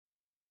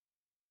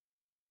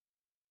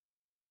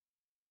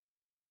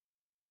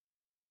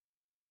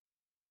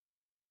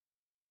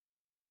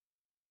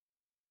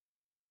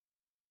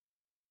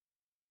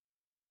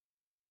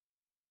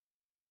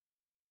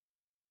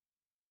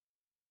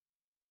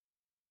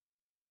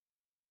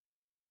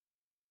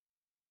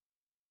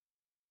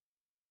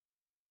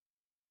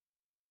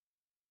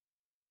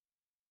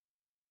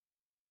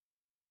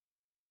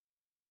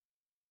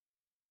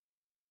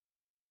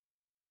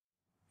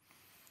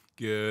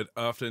Good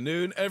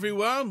afternoon,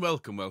 everyone.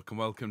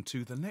 Welcome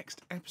to the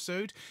next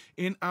episode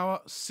in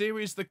our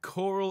series, The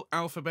Choral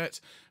Alphabet.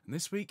 And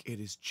this week it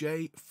is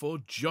J for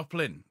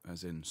Joplin,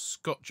 as in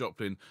Scott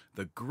Joplin,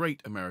 the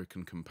great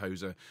American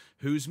composer,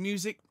 whose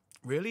music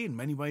really in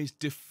many ways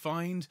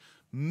defined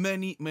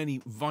many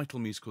vital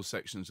musical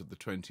sections of the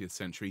 20th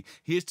century.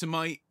 He is, to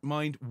my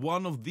mind,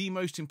 one of the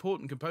most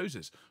important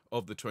composers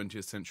of the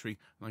 20th century.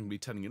 I'm going to be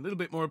telling you a little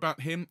bit more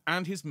about him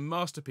and his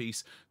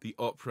masterpiece, the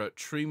opera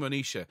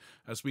Treemonisha,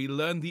 as we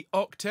learn the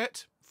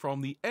octet from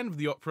the end of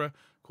the opera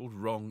called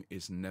Wrong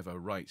is Never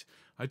Right.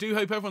 I do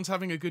hope everyone's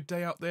having a good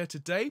day out there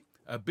today.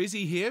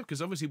 Busy here,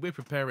 because obviously we're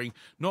preparing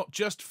not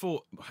just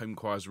for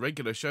Homechoir's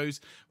regular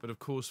shows, but of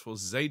course for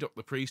Zadok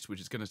the Priest,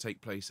 which is going to take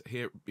place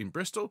here in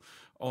Bristol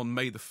on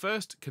May the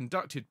 1st,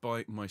 conducted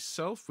by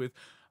myself, with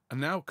a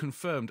now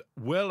confirmed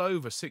well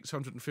over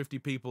 650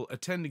 people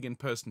attending in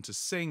person to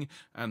sing,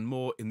 and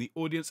more in the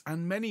audience,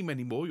 and many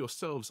more,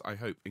 yourselves, I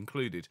hope,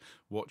 included,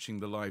 watching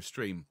the live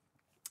stream.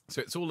 So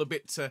it's all a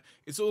bit,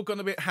 it's all gone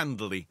a bit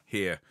handily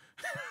here.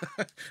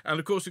 And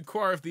of course, with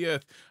Choir of the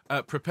Earth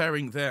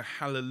preparing their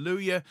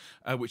Hallelujah,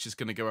 which is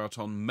going to go out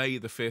on May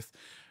the 5th.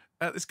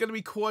 There's going to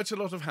be quite a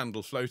lot of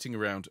Handel floating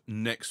around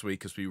next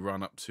week as we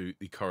run up to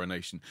the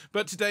coronation.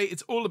 But today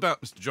it's all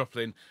about Mr.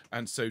 Joplin,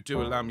 and so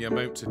do allow me a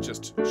moment to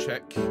just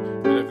check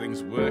that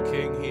everything's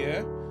working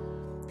here.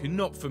 If you're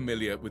not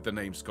familiar with the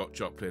name Scott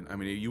Joplin, I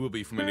mean, you will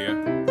be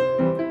familiar.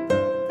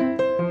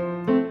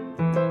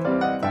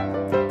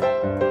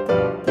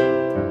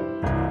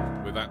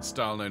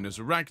 Style known as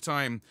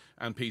ragtime,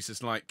 and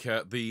pieces like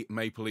the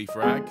Maple Leaf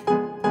Rag,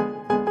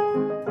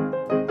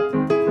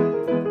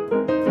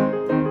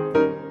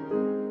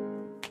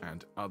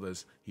 and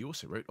others. He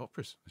also wrote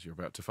operas, as you're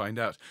about to find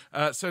out.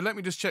 So let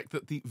me just check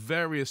that the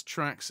various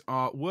tracks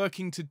are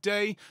working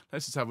today.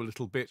 Let's just have a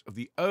little bit of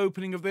the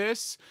opening of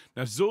this.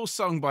 Now, this is all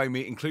sung by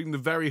me, including the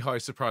very high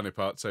soprano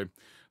part, so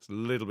it's a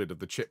little bit of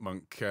the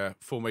chipmunk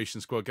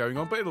formation squad going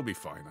on, but it'll be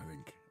fine, I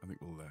think. I think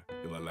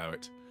we'll allow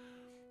it.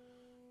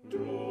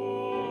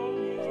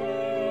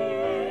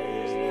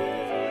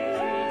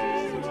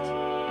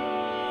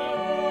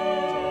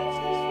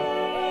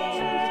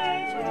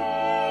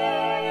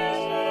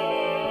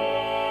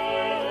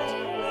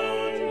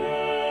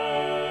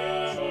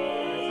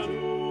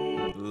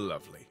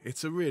 Lovely.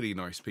 It's a really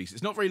nice piece.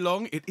 It's not very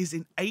long. It is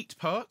in 8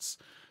 parts.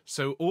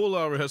 So all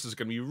our rehearsals are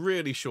going to be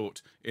really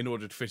short in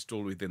order to fit it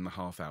all within the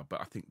half hour, but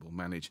I think we'll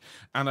manage.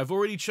 And I've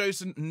already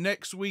chosen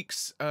next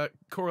week's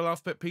choral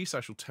alphabet piece.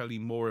 I shall tell you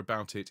more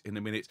about it in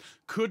a minute.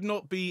 Could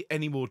not be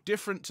any more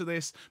different to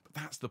this, but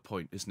that's the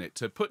point, isn't it?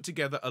 To put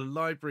together a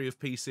library of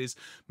pieces,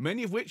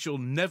 many of which you'll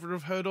never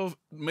have heard of,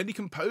 many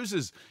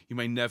composers you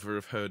may never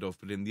have heard of,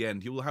 but in the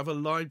end you will have a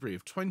library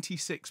of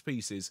 26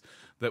 pieces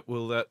that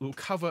will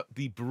cover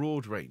the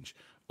broad range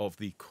of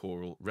the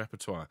choral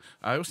repertoire.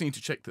 I also need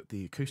to check that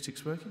the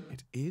acoustic's working.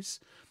 It is.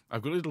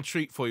 I've got a little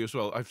treat for you as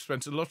well. I've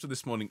spent a lot of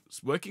this morning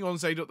working on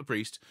Zadok the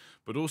Priest,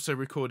 but also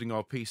recording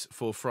our piece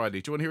for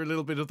Friday. Do you want to hear a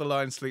little bit of The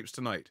Lion Sleeps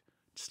Tonight?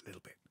 Just a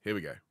little bit. Here we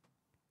go.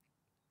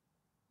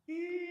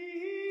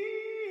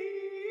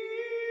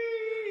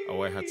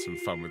 Oh, I had some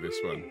fun with this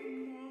one.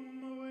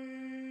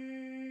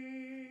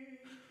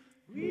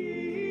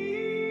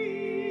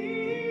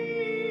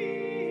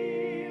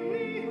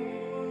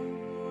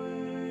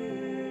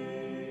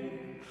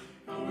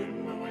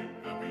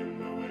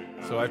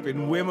 So I've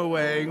been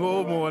whim-awaying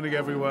all morning,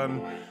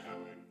 everyone.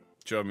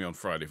 Join me on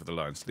Friday for The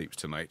Lion Sleeps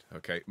Tonight.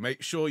 Okay,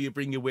 make sure you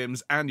bring your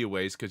whims and your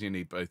ways, because you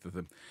need both of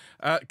them.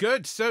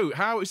 Good. So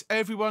how is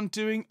everyone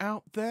doing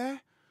out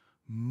there?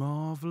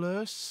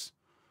 Marvellous.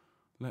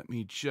 Let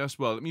me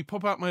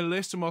pop out my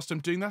list, and whilst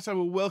I'm doing that, I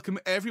will welcome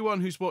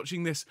everyone who's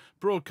watching this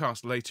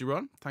broadcast later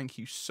on. Thank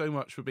you so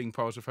much for being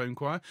part of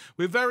Homechoir.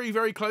 We're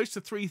very close to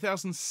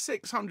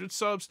 3,600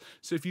 subs,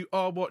 so if you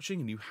are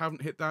watching and you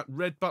haven't hit that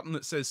red button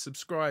that says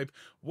subscribe,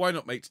 why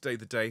not make today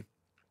the day?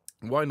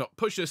 Why not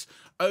push us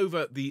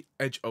over the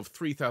edge of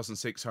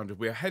 3,600?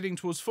 We're heading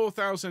towards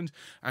 4,000,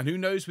 and who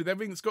knows, with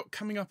everything that's got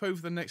coming up over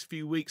the next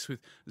few weeks with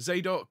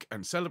Zadok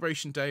and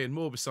Celebration Day and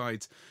more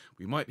besides,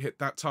 we might hit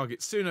that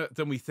target sooner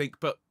than we think.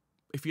 But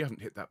if you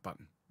haven't hit that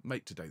button,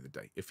 make today the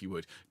day, if you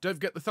would. Don't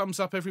forget the thumbs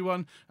up,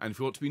 everyone, and if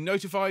you want to be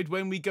notified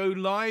when we go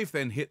live,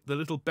 then hit the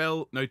little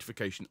bell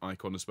notification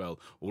icon as well.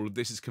 All of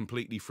this is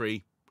completely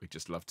free. We'd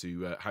just love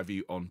to have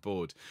you on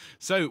board.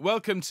 So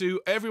welcome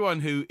to everyone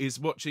who is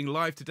watching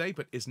live today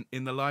but isn't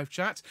in the live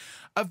chat.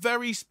 A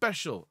very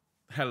special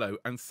hello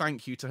and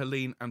thank you to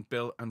Helene and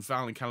Bill and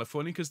Val in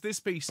California, because this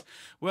piece,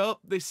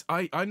 well,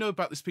 I know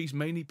about this piece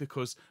mainly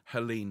because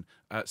Helene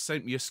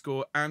sent me a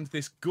score and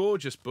this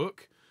gorgeous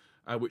book,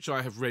 which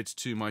I have read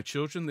to my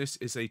children. This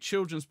is a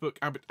children's book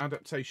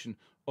adaptation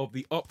of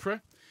the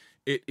opera.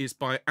 It is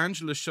by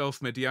Angela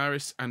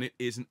Shelf-Mediaris, and it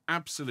is an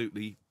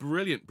absolutely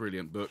brilliant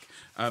book.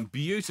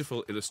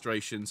 Beautiful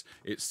illustrations.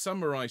 It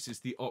summarises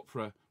the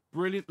opera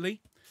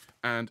brilliantly.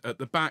 And at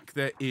the back,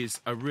 there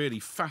is a really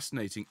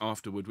fascinating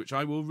afterword, which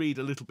I will read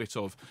a little bit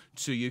of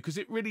to you, because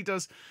it really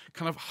does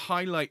kind of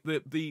highlight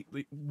the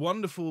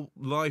wonderful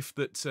life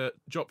that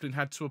Joplin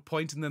had to a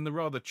point, and then the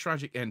rather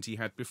tragic end he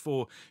had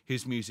before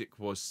his music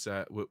was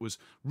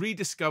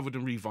rediscovered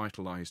and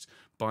revitalized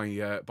by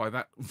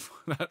that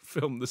that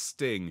film, The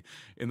Sting,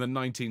 in the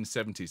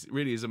 1970s. It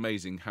really is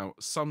amazing how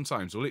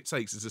sometimes all it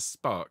takes is a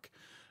spark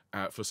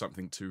for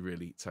something to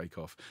really take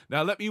off.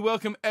 Now, let me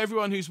welcome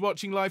everyone who's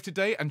watching live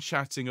today and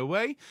chatting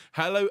away.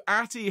 Hello,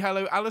 Atty.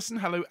 Hello, Alison.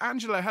 Hello,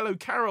 Angela. Hello,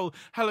 Carol.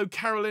 Hello,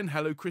 Carolyn.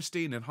 Hello,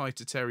 Christine. And hi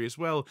to Terry as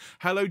well.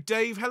 Hello,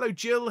 Dave. Hello,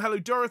 Jill. Hello,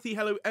 Dorothy.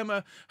 Hello,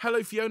 Emma.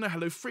 Hello, Fiona.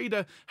 Hello,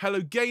 Frida. Hello,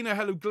 Gaynor.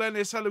 Hello,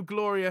 Glennis. Hello,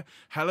 Gloria.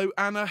 Hello,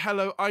 Anna.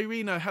 Hello,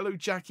 Irina. Hello,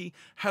 Jackie.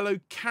 Hello,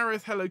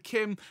 Kareth. Hello,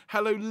 Kim.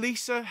 Hello,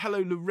 Lisa. Hello,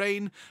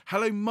 Lorraine.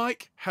 Hello,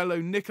 Mike.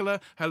 Hello, Nicola.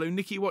 Hello,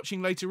 Nikki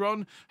watching later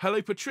on.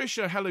 Hello,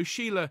 Patricia. Hello,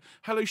 Sheila.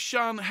 Hello,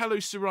 Sean. Hello,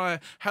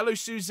 Soraya. Hello,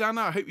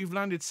 Susanna. I hope you've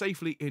landed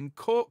safely in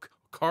Cork,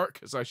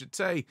 as I should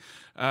say.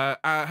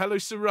 Hello,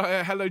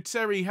 Soraya. Hello,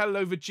 Terry.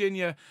 Hello,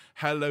 Virginia.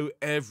 Hello,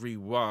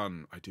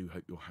 everyone. I do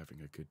hope you're having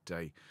a good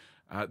day.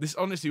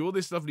 Honestly, all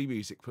this lovely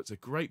music puts a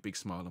great big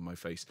smile on my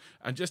face.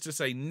 And just to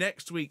say,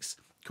 next week's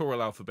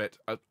Choral Alphabet,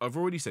 I've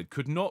already said,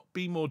 could not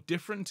be more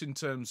different in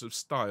terms of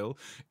style.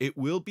 It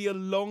will be a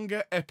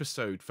longer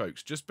episode,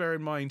 folks. Just bear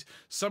in mind,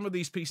 some of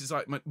these pieces,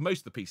 most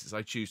of the pieces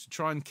I choose to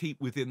try and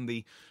keep within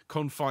the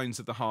confines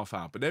of the half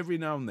hour. But every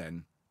now and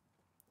then,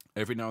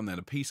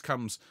 a piece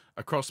comes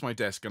across my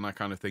desk and I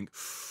kind of think,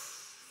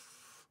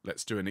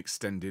 let's do an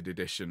extended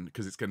edition,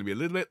 because it's going to be a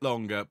little bit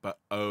longer. But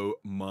oh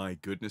my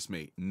goodness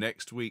me,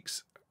 next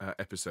week's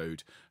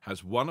episode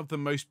has one of the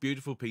most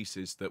beautiful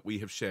pieces that we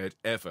have shared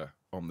ever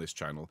on this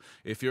channel.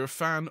 If you're a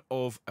fan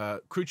of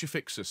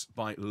Crucifixus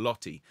by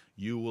Lottie,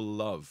 you will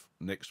love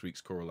next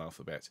week's Choral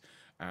Alphabet.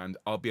 And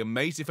I'll be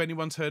amazed if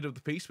anyone's heard of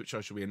the piece, which I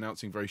shall be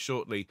announcing very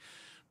shortly.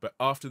 But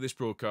after this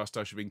broadcast,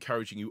 I shall be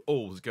encouraging you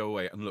all to go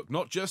away and look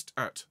not just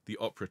at the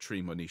opera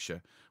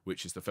Treemonisha,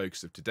 which is the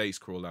focus of today's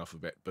Choral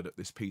Alphabet, but at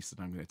this piece that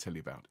I'm going to tell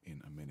you about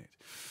in a minute.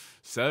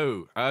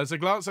 So, as a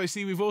glance, I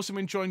see we've also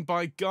been joined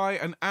by Guy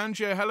and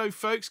Andrea. Hello,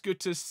 folks.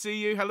 Good to see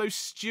you. Hello,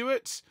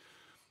 Stuart.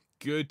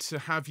 Good to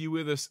have you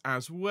with us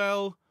as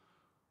well.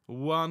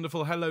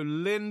 Wonderful. Hello,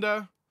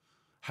 Linda.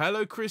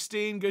 Hello,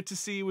 Christine. Good to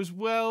see you as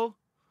well.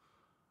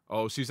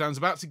 Oh, Suzanne's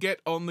about to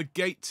get on the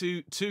gate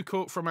to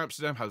Cork from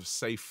Amsterdam. Have a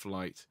safe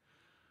flight.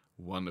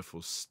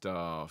 Wonderful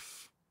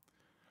stuff.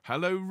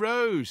 Hello,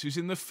 Rose, who's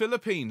in the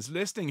Philippines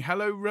listening.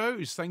 Hello,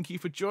 Rose. Thank you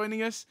for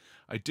joining us.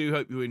 I do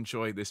hope you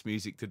enjoy this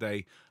music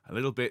today. A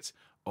little bit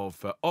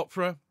of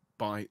opera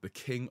by the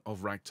King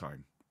of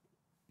Ragtime.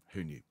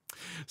 Who knew?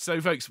 So,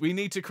 folks, we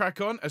need to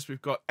crack on, as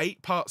we've got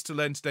 8 parts to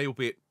learn today,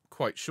 albeit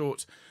quite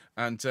short.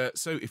 And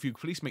so if you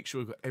please make sure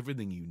you've got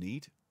everything you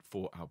need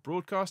for our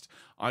broadcast.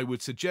 I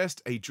would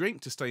suggest a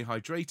drink to stay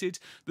hydrated.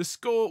 The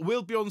score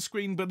will be on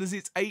screen, but as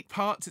it's 8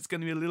 parts, it's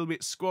going to be a little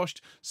bit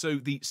squashed. So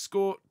the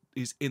score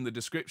is in the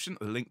description,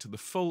 a link to the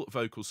full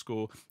vocal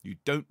score. You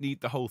don't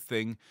need the whole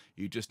thing.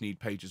 You just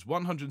need pages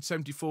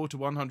 174 to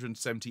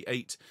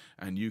 178,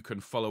 and you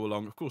can follow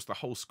along. Of course, the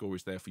whole score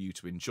is there for you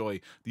to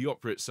enjoy. The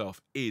opera itself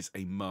is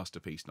a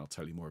masterpiece, and I'll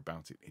tell you more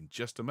about it in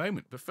just a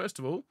moment. But first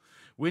of all,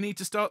 we need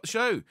to start the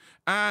show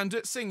and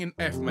sing in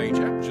F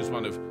major, which is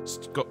one of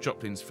Scott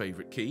Joplin's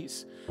favourite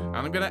keys. And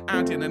I'm going to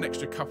add in an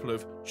extra couple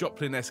of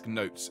Joplin-esque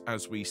notes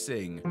as we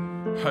sing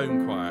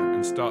Homechoir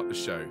and start the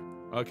show.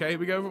 Okay, here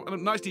we go. A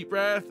nice deep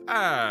breath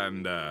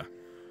and... Lovely,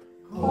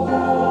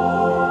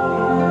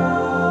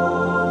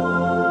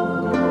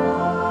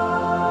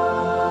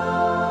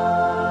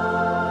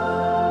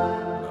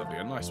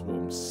 a nice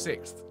warm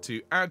sixth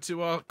to add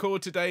to our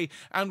chord today,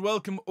 and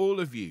welcome all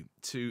of you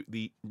to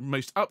the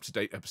most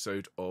up-to-date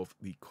episode of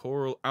the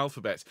Choral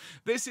Alphabet.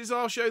 This is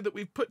our show that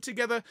we've put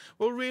together,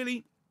 well,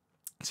 really,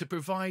 to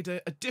provide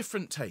a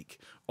different take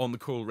on the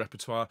choral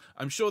repertoire.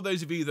 I'm sure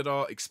those of you that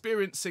are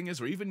experienced singers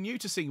or even new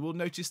to singing will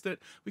notice that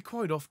we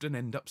quite often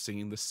end up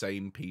singing the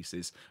same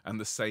pieces and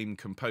the same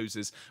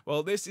composers.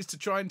 Well, this is to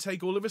try and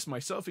take all of us,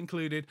 myself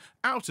included,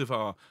 out of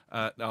our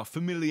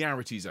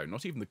familiarity zone,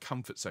 not even the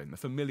comfort zone, the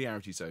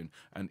familiarity zone,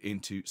 and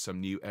into some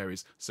new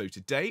areas. So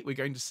today we're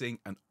going to sing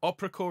an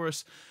opera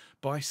chorus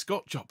by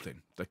Scott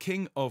Joplin, the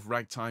King of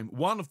Ragtime,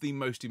 one of the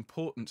most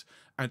important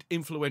and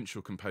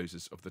influential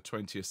composers of the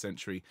 20th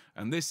century.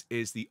 And this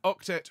is the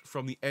octet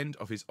from the end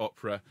of his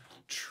opera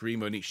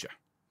Treemonisha,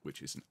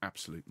 which is an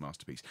absolute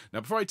masterpiece.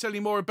 Now, before I tell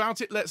you more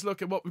about it, let's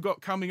look at what we've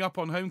got coming up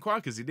on Homechoir,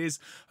 because it is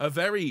a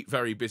very,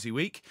 very busy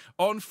week.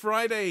 On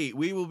Friday,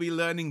 we will be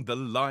learning The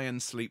Lion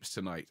Sleeps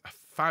Tonight, a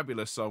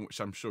fabulous song,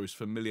 which I'm sure is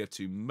familiar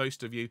to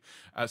most of you.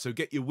 So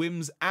get your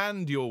whims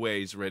and your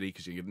ways ready,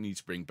 because you're going to need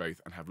to bring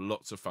both and have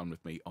lots of fun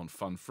with me on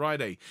Fun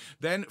Friday.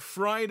 Then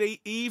Friday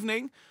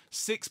evening,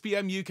 6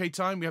 p.m. UK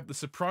time, we have the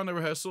soprano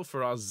rehearsal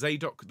for our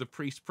Zadok the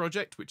Priest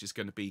project, which is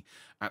going to be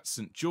at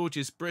St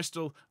George's,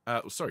 Bristol,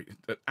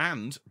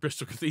 and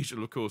Bristol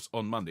Cathedral, of course,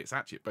 on Monday. It's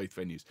actually at both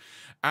venues.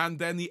 And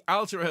then the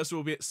alto rehearsal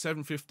will be at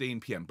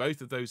 7:15 p.m.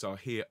 Both of those are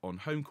here on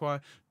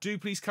Homechoir. Do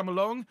please come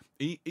along.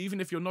 Even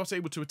if you're not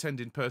able to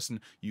attend in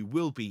person, you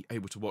will be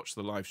able to watch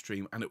the live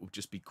stream, and it will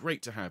just be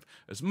great to have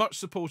as much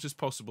support as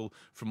possible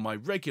from my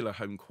regular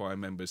Homechoir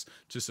members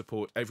to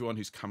support everyone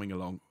who's coming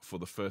along for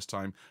the first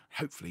time.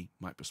 Hopefully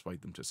might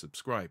persuade them to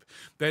subscribe.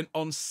 Then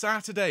on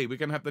Saturday, we're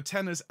going to have the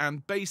tenors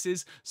and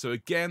basses. So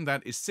again,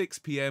 that is 6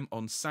 p.m.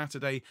 on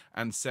Saturday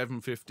and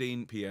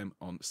 7:15 p.m.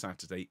 on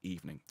Saturday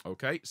evening.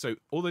 Okay, so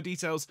all the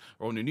details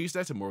are on your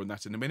newsletter. More on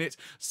that in a minute.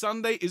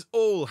 Sunday is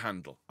all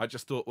handle. I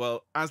just thought,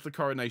 well, as the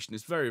coronation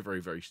is very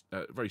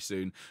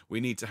soon, we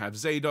need to have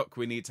Zadok,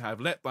 we need to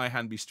have Let Thy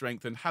Hand Be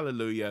Strengthened,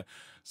 Hallelujah.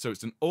 So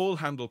it's an all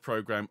handle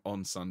program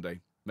on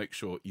Sunday. Make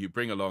sure you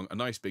bring along a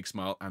nice big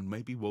smile and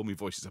maybe warm your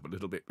voices up a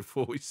little bit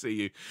before we see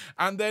you.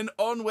 And then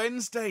on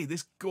Wednesday,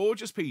 this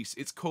gorgeous piece.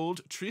 It's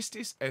called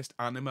Tristis est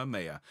anima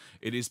mea.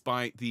 It is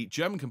by the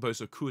German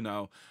composer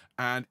Kuhnau,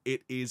 and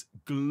it is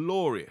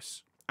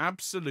glorious.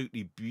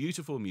 Absolutely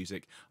beautiful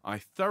music. I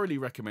thoroughly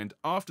recommend,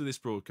 after this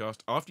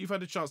broadcast, after you've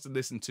had a chance to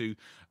listen to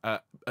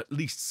at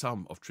least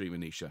some of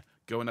Treemonisha,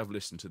 go and have a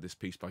listen to this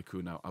piece by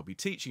Kuhnau. I'll be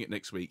teaching it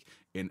next week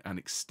in an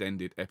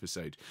extended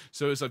episode.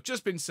 So as I've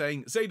just been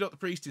saying, Zadok the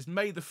Priest is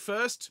May the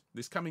 1st,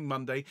 this coming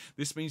Monday.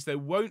 This means there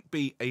won't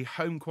be a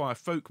Homechoir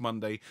Folk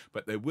Monday,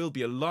 but there will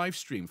be a live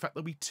stream. In fact,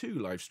 there'll be 2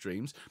 live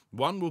streams.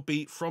 One will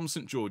be from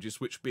St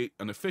George's, which will be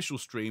an official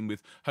stream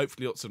with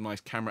hopefully lots of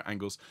nice camera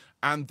angles.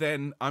 And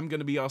then I'm going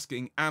to be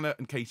asking Anna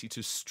and Katie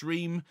to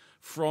stream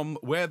from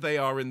where they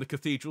are in the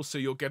cathedral, so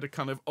you'll get a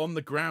kind of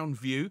on-the-ground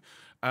view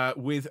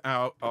with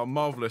our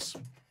marvellous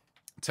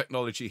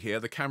technology here,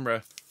 the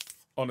camera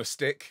on a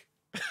stick.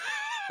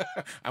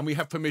 And we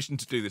have permission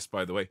to do this,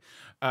 by the way.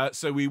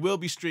 So we will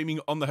be streaming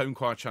on the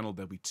Homechoir channel.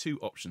 There'll be 2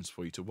 options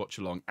for you to watch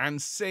along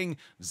and sing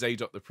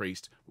Zadok the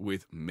Priest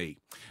with me.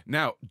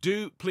 Now,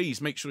 do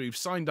please make sure you've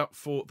signed up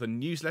for the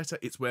newsletter.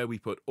 It's where we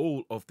put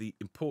all of the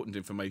important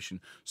information,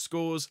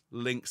 scores,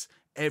 links,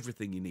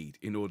 everything you need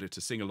in order to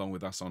sing along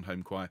with us on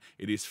Homechoir.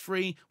 It is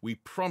free. We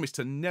promise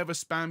to never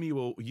spam you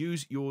or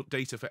use your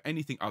data for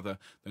anything other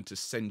than to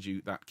send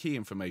you that key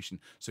information.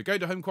 So go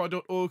to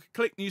homechoir.org,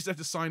 click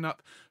newsletter, sign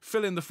up,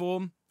 fill in the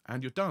form,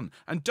 and you're done.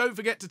 And don't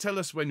forget to tell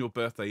us when your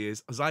birthday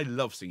is, as I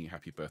love singing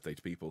happy birthday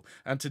to people.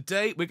 And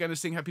today we're going to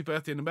sing happy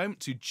birthday in a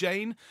moment to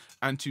Jane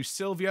and to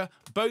Sylvia,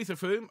 both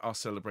of whom are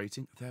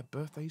celebrating their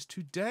birthdays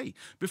today.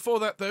 Before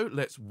that, though,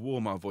 let's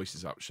warm our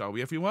voices up, shall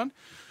we, everyone?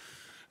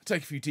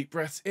 Take a few deep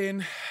breaths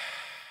in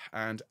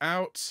and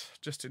out,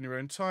 just in your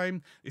own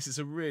time. This is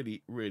a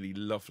really, really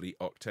lovely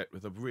octet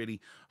with a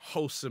really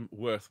wholesome,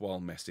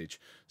 worthwhile message.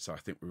 So I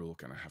think we're all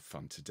going to have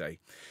fun today.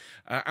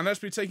 And as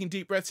we're taking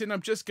deep breaths in,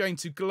 I'm just going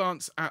to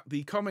glance at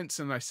the comments,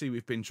 and I see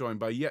we've been joined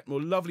by yet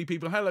more lovely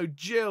people. Hello,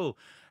 Jill.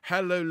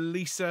 Hello,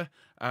 Lisa.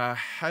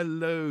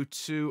 Hello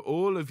to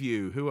all of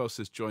you. Who else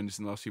has joined us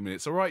in the last few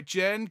minutes? All right,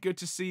 Jen, good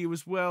to see you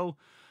as well.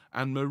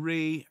 And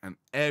Marie and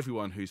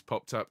everyone who's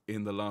popped up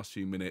in the last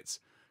few minutes.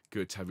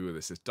 Good to have you with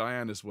us. There's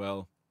Diane as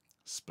well.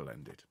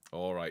 Splendid.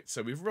 All right,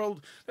 so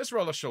let's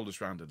roll our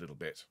shoulders round a little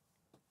bit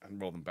and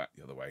roll them back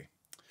the other way.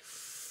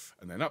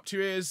 And then up to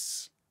your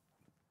ears.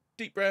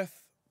 Deep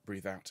breath,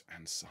 breathe out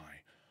and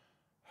sigh.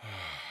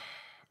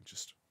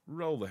 Just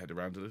roll the head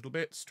around a little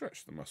bit,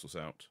 stretch the muscles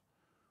out.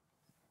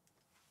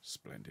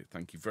 Splendid.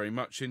 Thank you very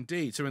much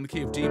indeed. So we're in the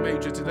key of D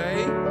major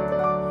today.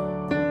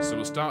 So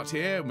we'll start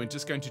here, and we're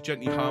just going to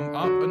gently hum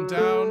up and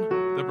down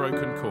the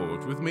broken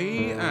chord with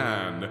me,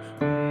 and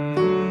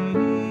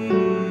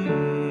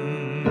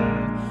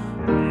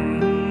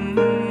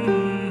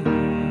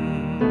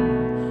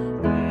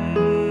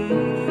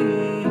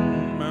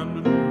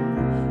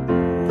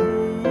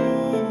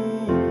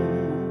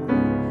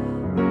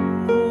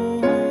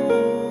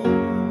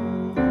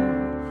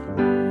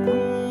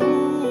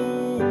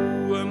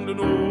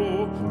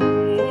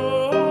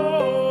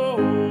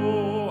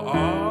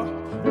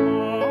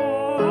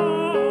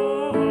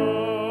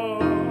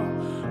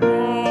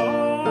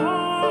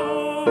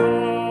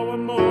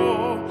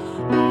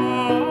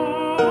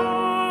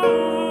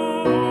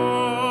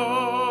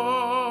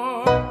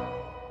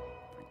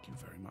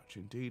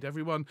indeed,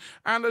 everyone.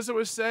 And as I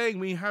was saying,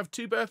 we have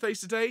 2 birthdays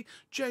today.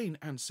 Jane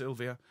and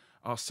Sylvia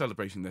are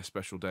celebrating their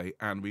special day,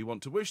 and we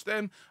want to wish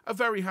them a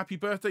very happy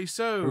birthday.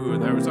 So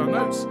there is our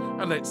notes,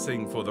 and let's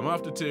sing for them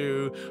after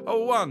 2.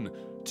 1,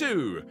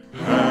 2.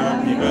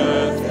 Happy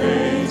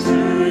birthday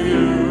to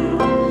you.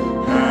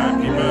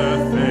 Happy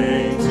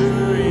birthday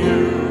to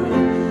you.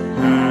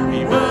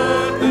 Happy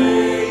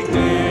birthday,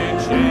 dear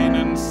Jane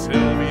and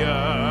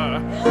Sylvia.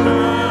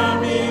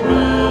 Happy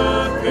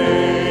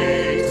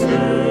birthday to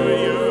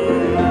you,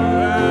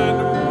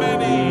 and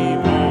many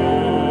more.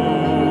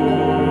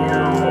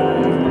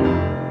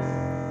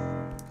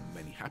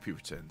 happy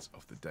returns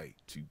of the day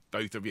to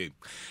both of you.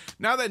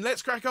 Now then,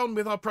 let's crack on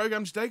with our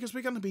programme today, because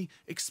we're going to be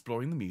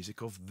exploring the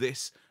music of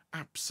this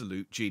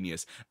absolute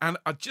genius. And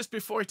just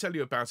before I tell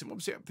you about him,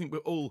 obviously I think we're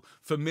all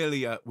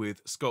familiar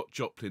with Scott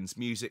Joplin's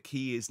music.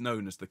 He is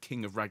known as the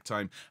king of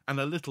ragtime. And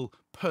a little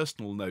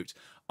personal note,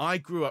 I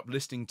grew up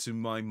listening to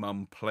my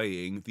mum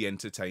playing The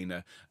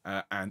Entertainer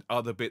and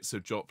other bits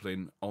of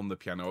Joplin on the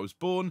piano. I was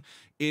born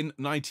in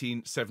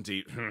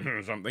 1970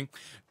 something,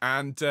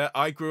 and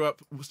I grew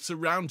up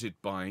surrounded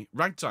by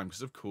ragtime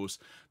because, of course,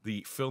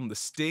 the film The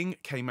Sting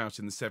came out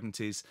in the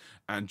 70s,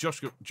 and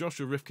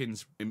Joshua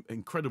Rifkin's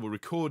incredible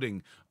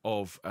recording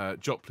of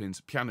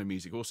Joplin's piano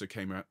music also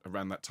came out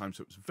around that time,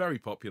 so it was very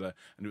popular,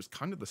 and it was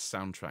kind of the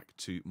soundtrack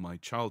to my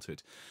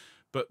childhood.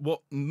 But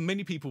what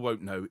many people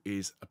won't know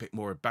is a bit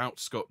more about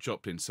Scott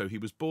Joplin. So he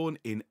was born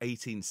in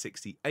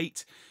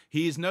 1868.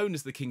 He is known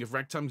as the king of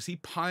ragtime because he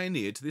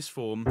pioneered this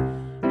form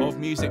of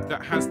music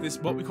that has this,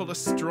 what we call a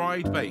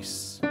stride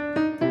bass.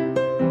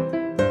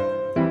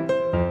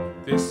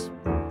 This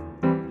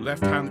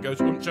left hand that goes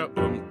cha,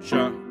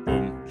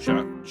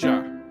 cha,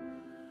 cha.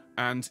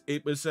 And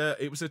it was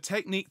a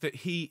technique that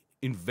he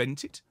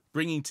invented,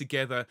 bringing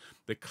together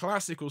the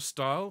classical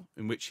style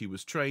in which he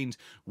was trained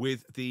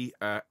with the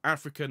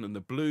African and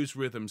the blues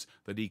rhythms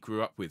that he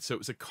grew up with. So it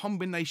was a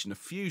combination, a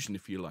fusion,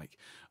 if you like,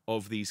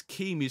 of these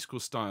key musical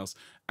styles.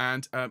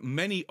 And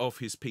many of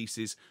his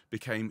pieces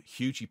became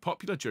hugely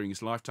popular during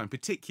his lifetime,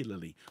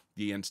 particularly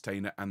The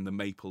Entertainer and the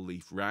Maple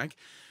Leaf Rag.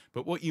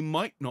 But what you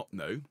might not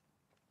know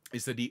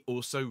is that he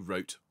also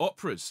wrote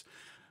operas.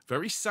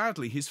 Very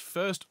sadly, his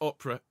first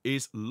opera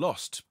is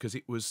lost because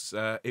it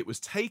was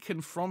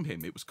taken from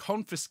him. It was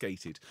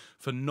confiscated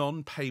for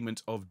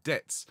non-payment of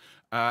debts.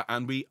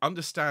 And we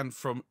understand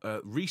from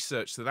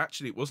research that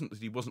actually it wasn't that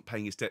he wasn't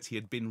paying his debts, he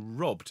had been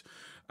robbed.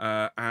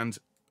 And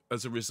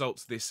as a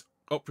result, this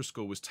opera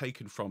score was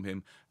taken from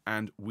him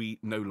and we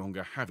no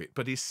longer have it.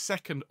 But his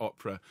second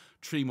opera,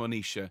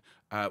 Treemonisha,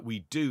 we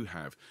do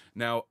have.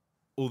 Now,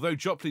 although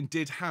Joplin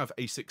did have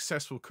a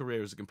successful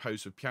career as a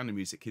composer of piano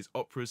music, his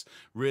operas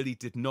really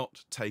did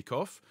not take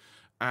off.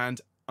 And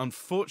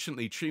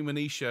unfortunately,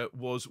 Treemonisha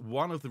was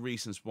one of the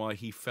reasons why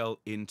he fell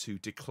into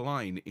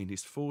decline in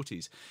his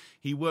 40s.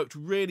 He worked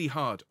really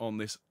hard on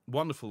this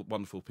wonderful,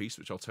 wonderful piece,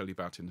 which I'll tell you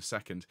about in a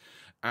second.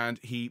 And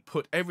he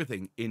put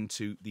everything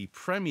into the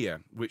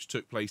premiere, which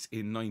took place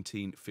in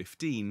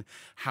 1915.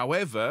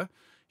 However,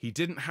 he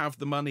didn't have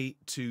the money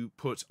to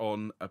put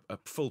on a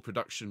full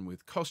production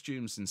with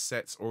costumes and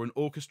sets or an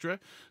orchestra,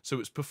 so it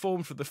was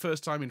performed for the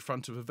first time in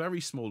front of a very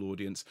small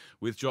audience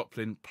with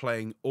Joplin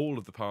playing all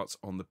of the parts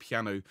on the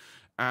piano.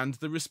 And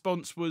the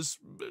response was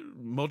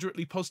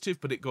moderately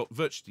positive, but it got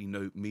virtually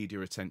no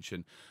media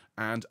attention.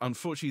 And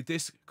unfortunately,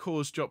 this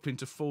caused Joplin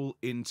to fall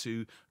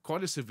into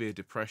quite a severe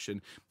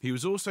depression. He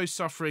was also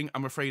suffering,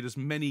 I'm afraid, as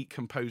many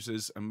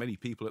composers and many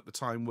people at the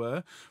time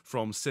were,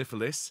 from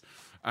syphilis.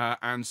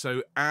 And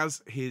so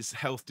as his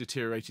health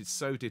deteriorated,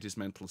 so did his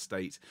mental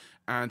state.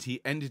 And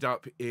he ended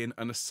up in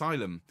an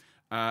asylum.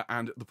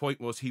 And the point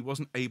was he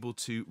wasn't able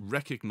to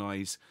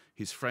recognise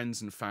his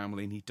friends and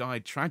family, and he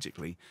died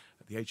tragically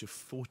at the age of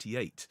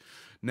 48.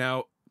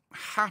 Now,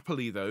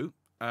 happily though,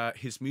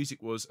 his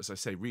music was, as I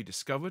say,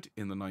 rediscovered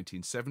in the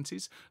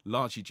 1970s,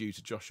 largely due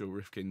to Joshua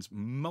Rifkin's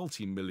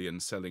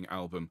multi-million selling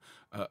album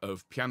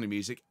of piano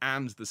music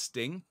and The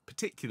Sting,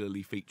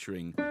 particularly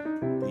featuring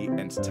The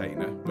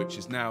Entertainer, which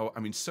is now, I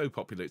mean, so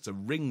popular, it's a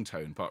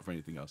ringtone apart from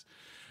anything else.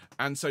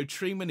 And so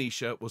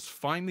Treemonisha was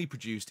finally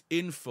produced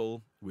in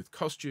full with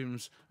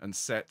costumes and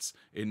sets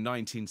in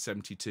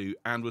 1972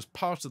 and was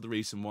part of the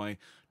reason why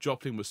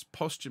Joplin was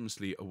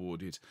posthumously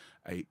awarded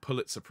a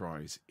Pulitzer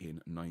Prize in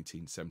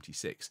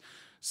 1976.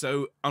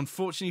 So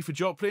unfortunately for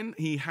Joplin,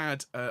 he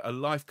had a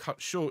life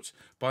cut short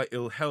by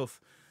ill health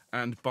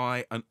and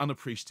by an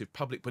unappreciative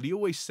public, but he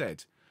always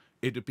said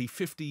it would be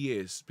 50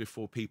 years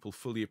before people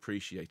fully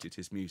appreciated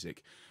his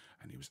music.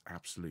 And he was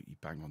absolutely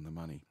bang on the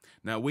money.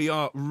 Now, we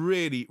are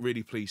really,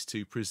 really pleased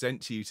to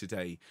present to you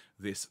today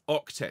this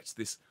octet,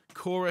 this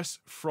chorus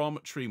from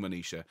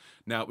Treemonisha.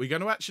 Now, we're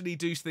going to actually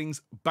do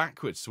things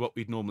backwards to what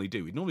we'd normally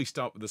do. We'd normally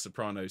start with the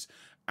sopranos,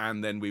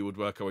 and then we would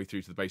work our way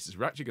through to the basses.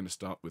 We're actually going to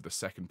start with the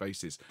second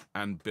basses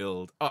and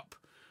build up.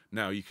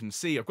 Now, you can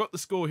see I've got the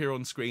score here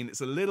on screen. It's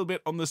a little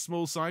bit on the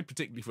small side,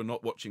 particularly for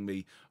not watching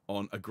me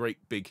on a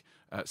great big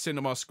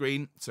cinema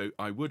screen. So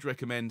I would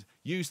recommend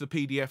use the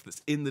PDF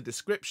that's in the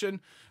description.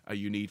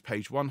 You need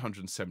page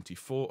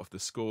 174 of the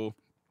score.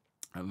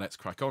 And let's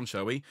crack on,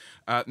 shall we?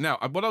 Now,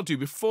 what I'll do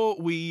before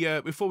we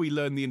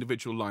learn the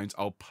individual lines,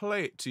 I'll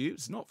play it to you.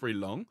 It's not very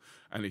long,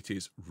 and it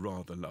is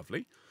rather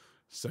lovely.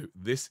 So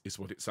this is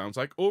what it sounds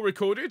like, all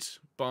recorded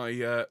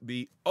by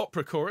the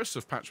opera chorus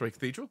of Patchway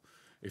Cathedral,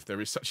 if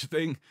there is such a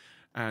thing,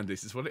 and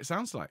this is what it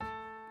sounds like.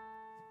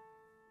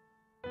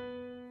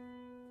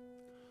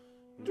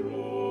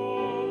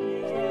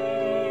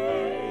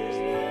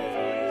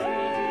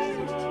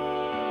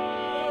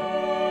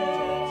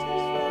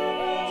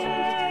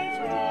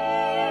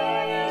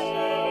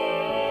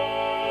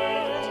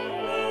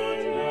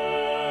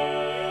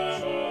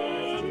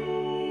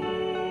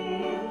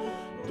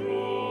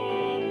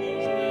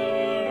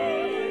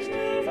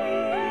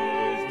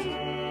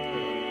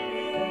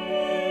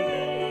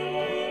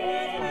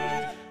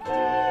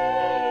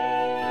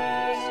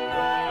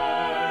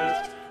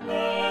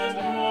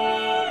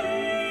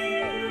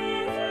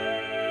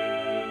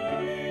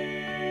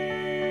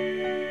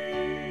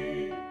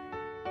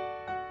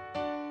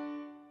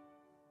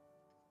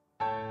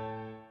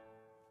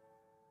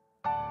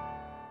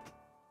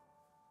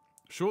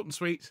 Short and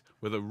sweet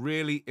with a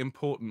really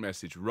important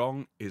message.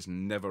 Wrong is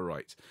never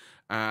right.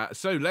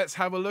 So let's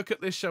have a look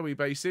at this, shall we,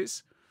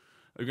 basses?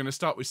 We're going to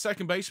start with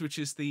second bass, which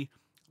is the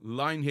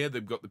line here.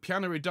 They've got the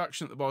piano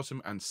reduction at the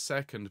bottom and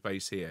second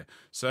bass here.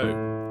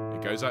 So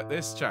it goes like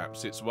this,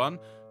 chaps. It's 1,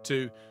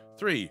 2,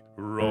 3.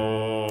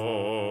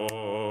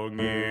 Wrong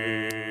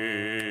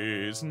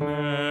is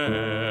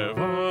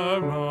never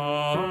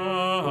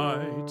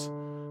right.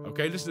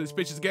 Okay, listen to these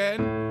pitches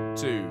again.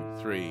 2,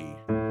 3,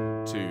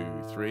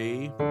 2,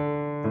 3.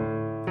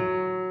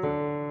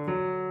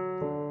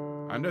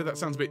 I know that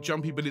sounds a bit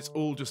jumpy, but it's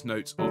all just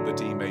notes of the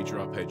D major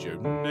arpeggio.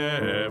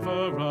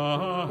 Never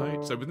right.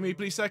 So with me,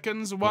 please,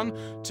 seconds.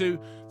 1, 2,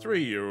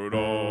 3.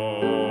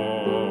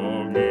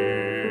 Wrong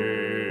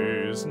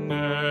is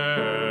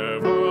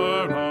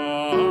never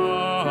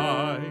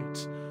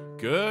right.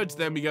 Good.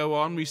 Then we go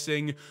on. We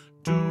sing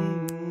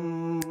do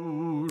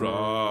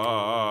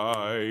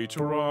right,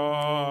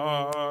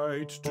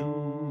 right,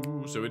 do.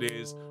 So it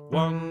is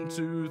 1,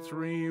 2,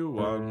 3,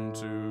 1,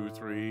 2,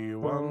 3,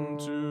 1,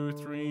 2,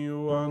 3,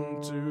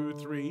 1, 2,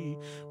 3.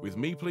 With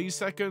me, please,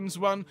 seconds.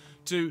 1,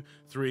 2,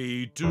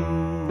 3. Do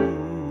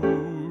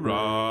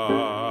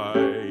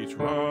right,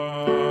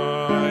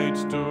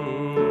 right,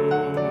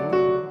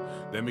 do.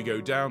 Then we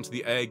go down to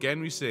the A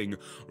again. We sing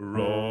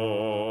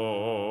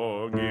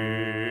wrong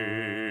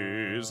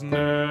is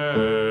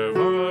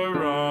never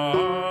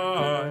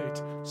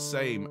right.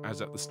 Same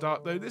as at the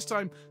start, though. This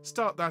time,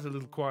 start that a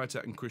little quieter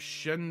and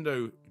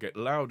crescendo, get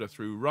louder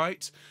through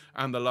right.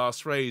 And the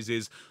last phrase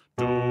is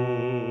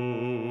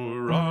do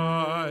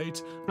right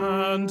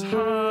and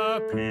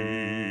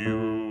happy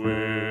you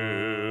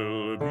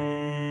will be.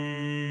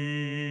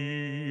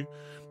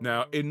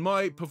 Now, in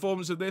my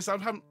performance of this, I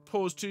haven't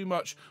paused too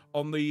much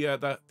on the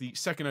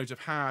second note of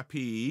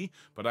happy,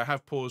 but I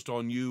have paused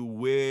on you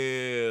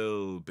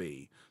will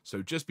be.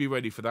 So just be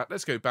ready for that.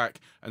 Let's go back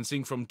and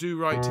sing from do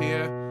right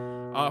here.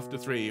 After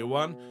 3,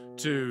 1,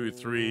 2,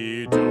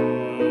 3,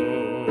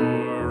 do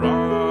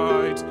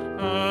right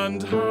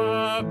and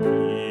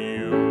happy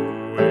you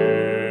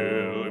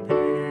will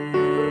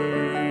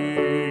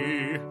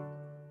be.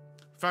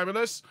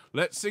 Fabulous.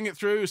 Let's sing it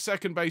through.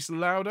 Second bass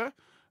louder.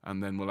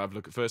 And then we'll have a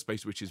look at first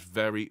bass, which is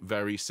very,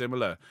 very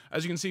similar.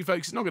 As you can see,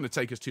 folks, it's not going to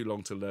take us too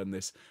long to learn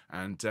this.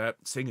 And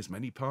sing as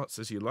many parts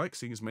as you like.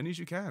 Sing as many as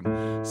you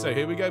can. So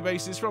here we go,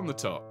 basses from the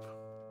top.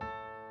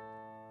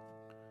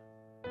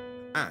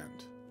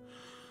 And...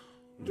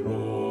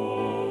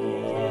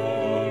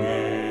 wrong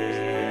is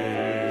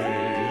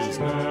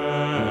never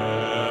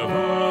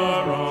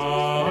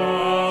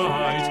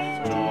right.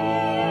 Do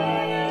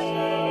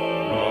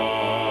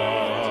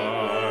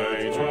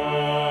right,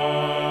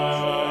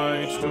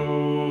 right, do.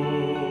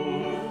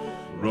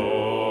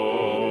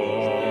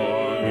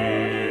 Wrong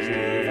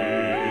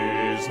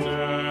is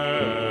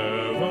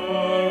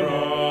never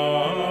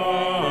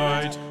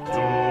right.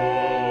 Do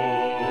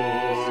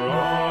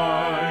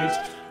right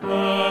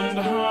and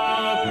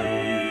happy.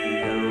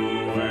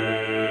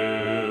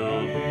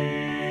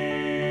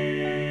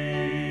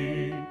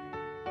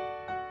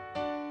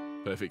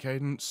 Perfect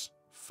cadence.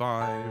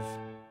 5,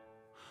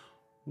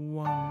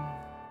 1.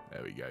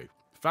 There we go.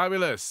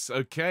 Fabulous.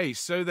 Okay,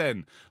 so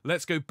then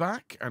let's go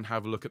back and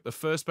have a look at the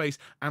first bass.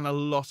 And a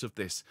lot of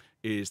this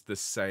is the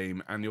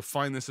same. And you'll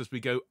find this as we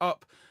go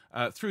up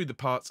through the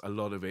parts. A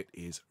lot of it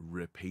is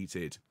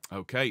repeated.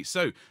 Okay,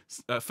 so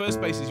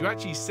first bass is you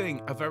actually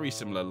sing a very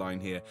similar line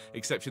here,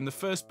 except in the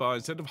first bar,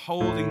 instead of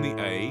holding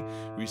the A,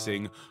 we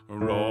sing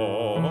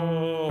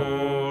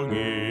wrong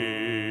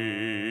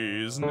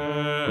is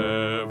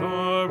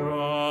never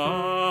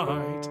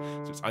right.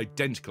 So it's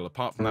identical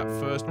apart from that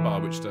first bar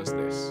which does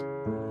this.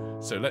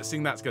 So let's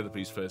sing that together,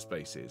 please, first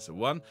basses. So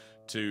 1,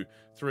 2,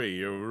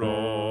 3.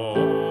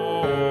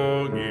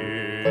 Wrong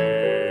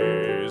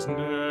is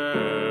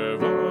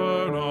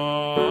never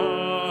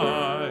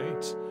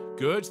right.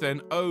 Good.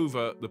 Then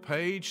over the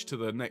page to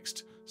the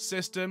next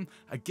system.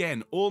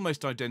 Again,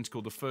 almost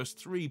identical. The first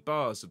 3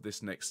 bars of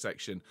this next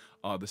section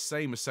are the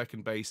same as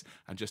second bass,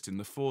 and just in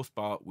the 4th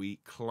bar we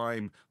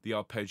climb the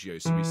arpeggio.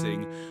 So we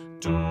sing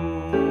do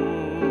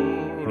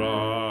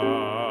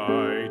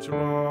right,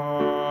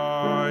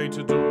 right,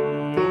 do.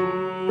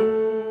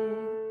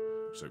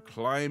 So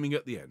climbing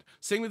at the end.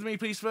 Sing with me,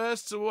 please,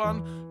 first. So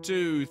 1,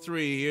 2,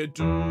 3.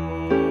 Do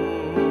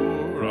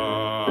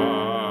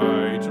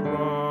right,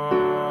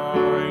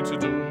 right,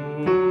 do.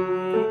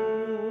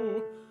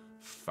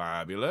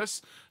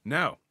 Fabulous.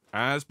 Now,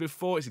 as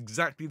before, it's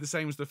exactly the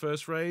same as the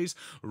first phrase.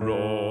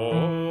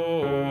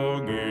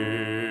 Wrong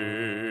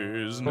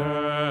is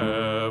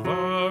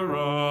never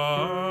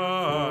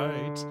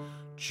right.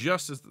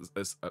 Just as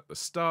at the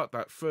start,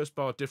 that first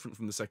bar different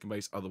from the second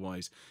bass,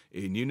 otherwise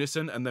in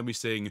unison. And then we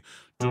sing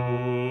do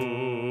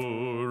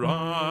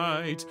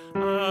right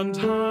and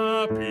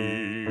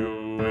happy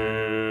you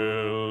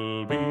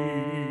will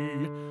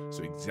be.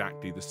 So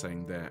exactly the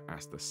same there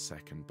as the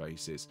second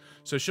basses.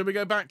 So should we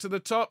go back to the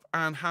top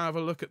and have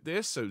a look at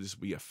this? So this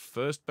will be a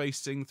first bass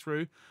sing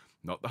through.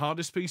 Not the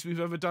hardest piece we've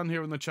ever done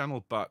here on the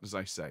channel, but as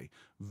I say,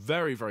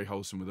 very, very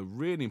wholesome with a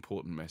really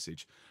important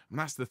message. And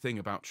that's the thing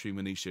about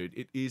Treemonisha.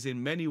 It is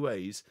in many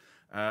ways,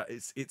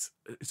 it's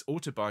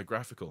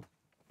autobiographical.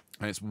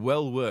 And it's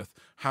well worth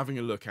having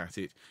a look at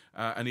it.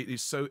 And it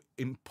is so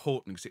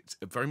important because it's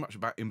very much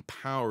about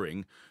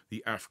empowering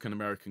the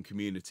African-American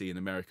community in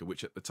America,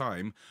 which at the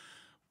time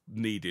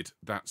needed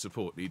that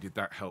support, needed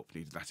that help,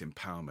 needed that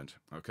empowerment.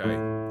 Okay?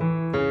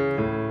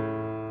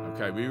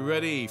 Okay, we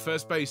ready?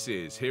 First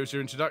bases. Here's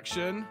your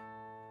introduction.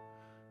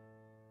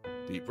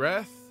 Deep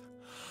breath.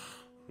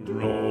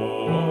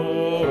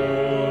 Wrong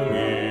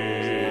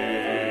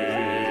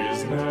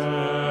is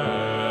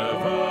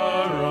never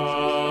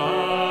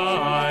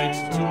right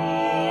to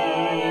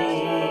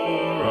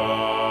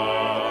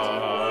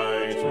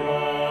right,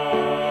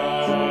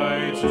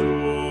 right to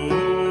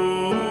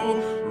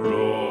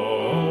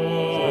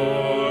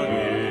wrong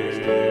is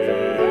never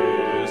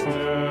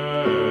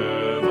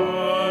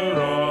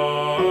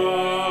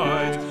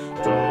right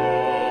to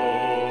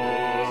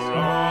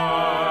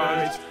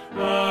right,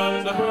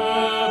 and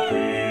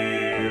happy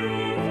you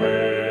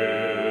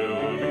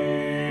will be.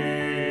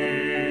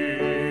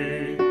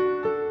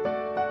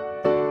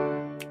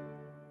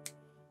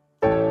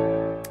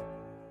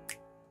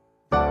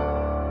 There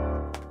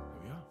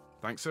we are.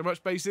 Thanks so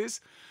much,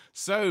 basses.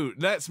 So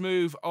let's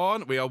move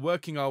on. We are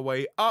working our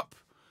way up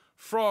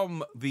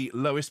from the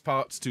lowest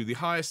parts to the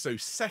highest, so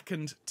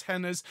second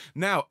tenors.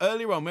 Now,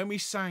 earlier on, when we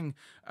sang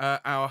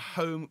our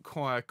home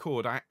choir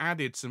chord, I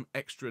added some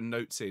extra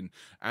notes in,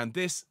 and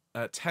this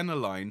tenor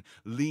line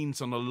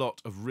leans on a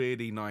lot of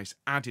really nice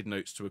added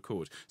notes to a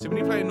chord. So when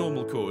you play a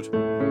normal chord,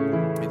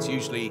 it's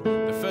usually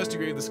the first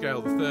degree of the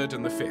scale, the third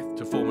and the fifth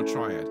to form a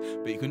triad,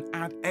 but you can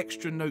add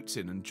extra notes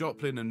in, and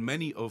Joplin and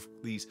many of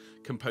these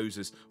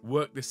composers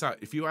work this out.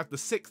 If you add the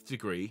sixth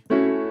degree,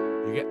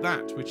 you get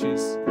that, which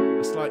is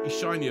a slightly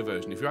shinier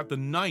version. If you add the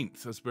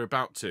ninth, as we're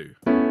about to,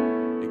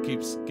 it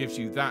gives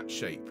you that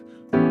shape.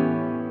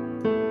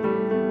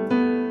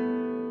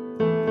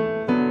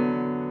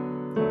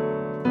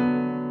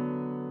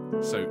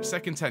 So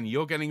second tenor,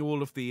 you're getting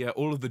all of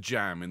the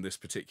jam in this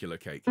particular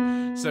cake.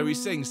 So we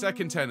sing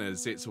second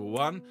tenors. It's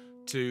 1,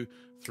 2,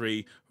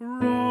 3.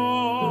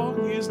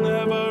 Wrong is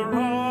never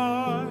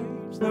right.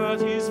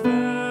 That is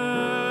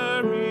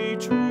very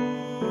true.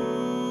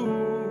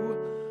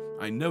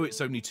 I know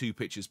it's only 2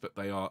 pitches, but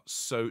they are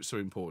so, so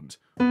important.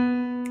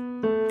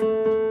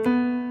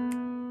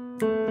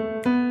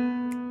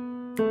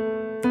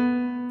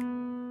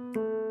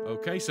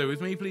 Okay, so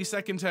with me, please,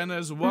 second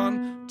tenors.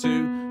 1,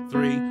 2,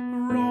 3.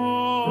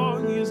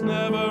 Wrong is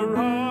never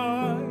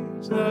right.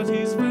 That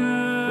is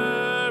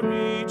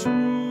very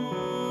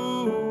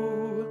true.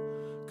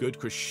 Good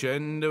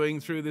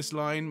crescendoing through this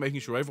line,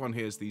 making sure everyone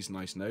hears these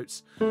nice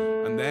notes.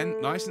 And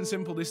then, nice and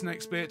simple, this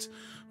next bit.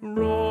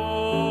 Wrong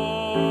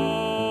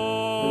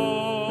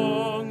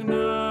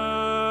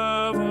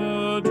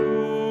never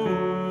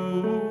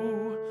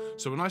do.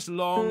 So a nice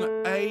long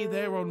A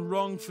there on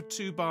wrong for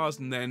 2 bars,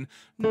 and then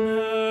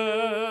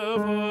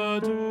never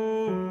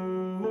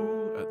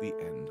do at the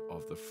end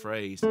of the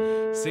phrase.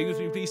 Sing with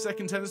me, please,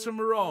 second tenors from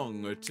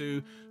wrong.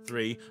 2,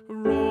 3.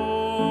 Wrong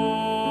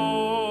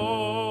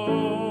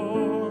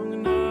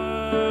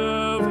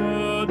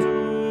never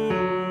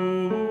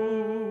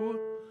do.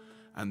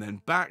 And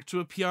then back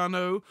to a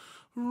piano.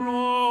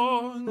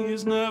 Wrong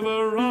is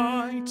never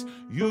right.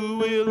 You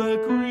will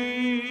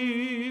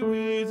agree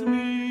with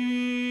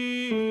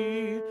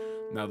me.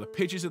 Now the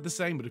pitches are the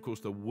same, but of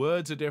course the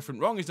words are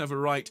different. Wrong is never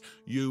right.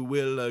 You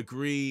will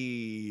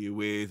agree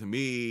with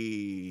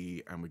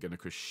me. And we're going to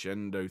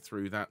crescendo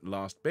through that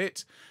last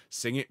bit.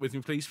 Sing it with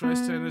me, please,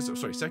 first tenors. Oh,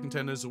 sorry, second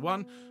tenors.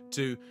 1,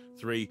 2,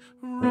 3.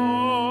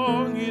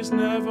 Wrong is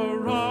never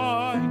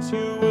right.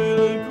 You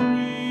will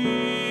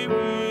agree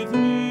with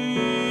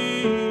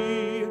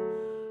me.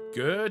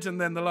 Good.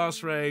 And then the last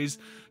phrase.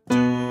 Do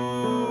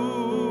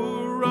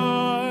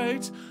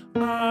right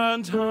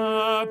and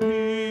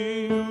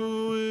happy you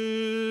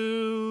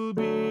will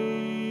be.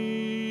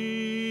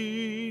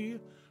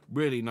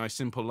 Really nice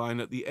simple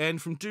line at the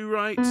end from do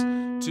right.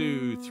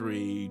 2,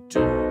 3,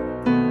 do.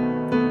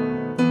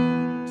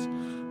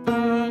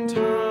 And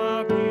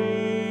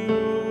happy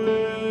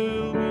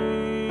you will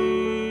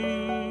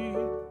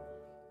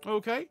be.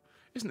 Okay.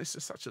 Isn't this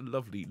such a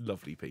lovely,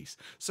 lovely piece?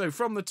 So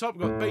from the top,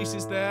 we've got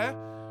basses there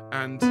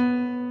and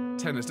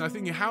tenors. Now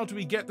thinking, how do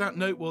we get that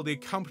note? Well, the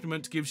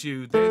accompaniment gives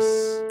you this.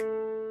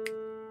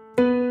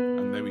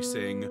 And then we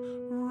sing,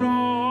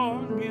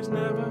 wrong is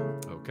never.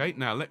 Okay,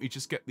 now let me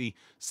just get the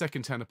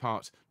second tenor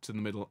part to the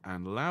middle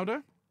and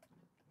louder.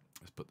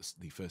 Let's put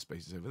the first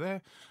basses over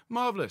there.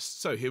 Marvellous.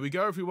 So here we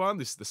go, everyone.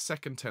 This is the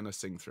second tenor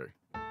sing through.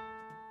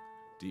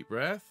 Deep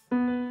breath.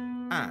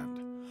 And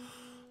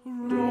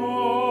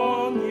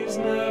wrong is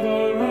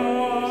never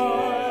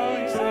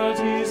right. That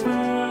is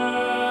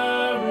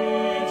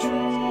very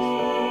true.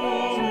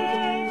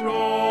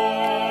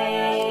 Wrong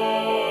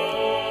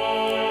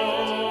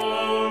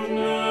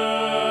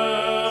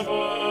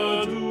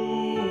never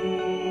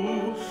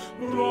do.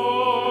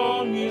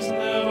 Wrong is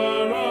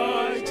never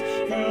right.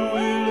 You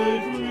will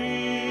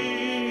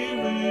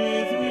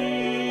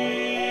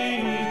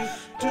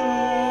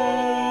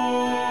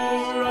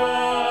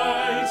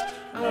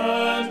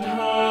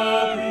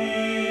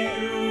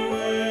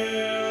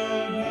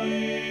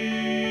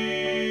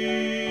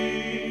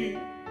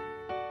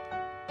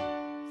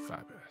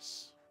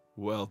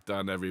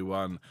done,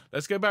 everyone.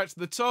 Let's go back to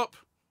the top.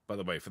 By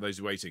the way, for those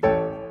who are waiting,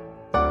 there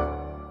we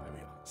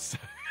are. So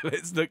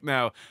let's look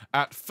now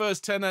at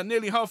first tenor,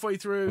 nearly halfway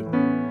through.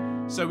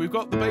 So we've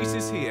got the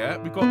basses here,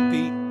 we've got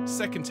the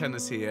second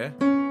tenors here,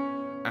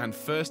 and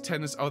first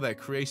tenors are there,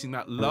 creating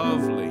that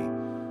lovely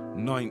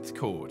ninth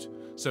chord.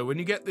 So when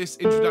you get this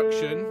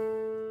introduction,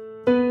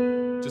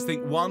 just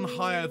think one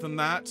higher than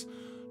that.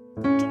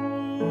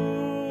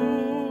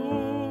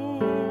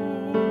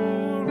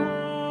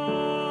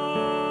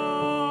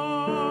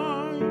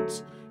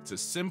 It's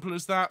as simple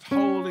as that,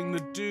 holding the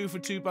do for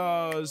 2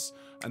 bars,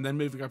 and then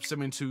moving up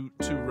something to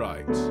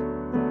right.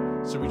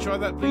 So we try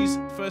that, please.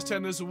 First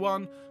tenors,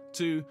 1,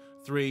 2,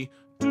 3.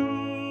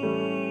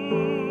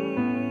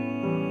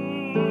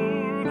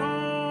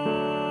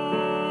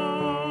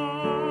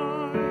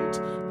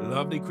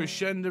 Lovely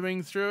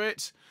crescendoing through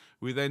it.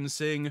 We then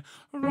sing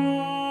wrong,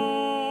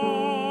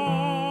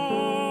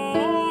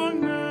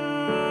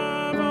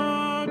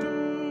 never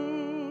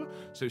do.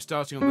 So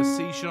starting on the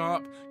C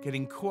sharp,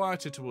 getting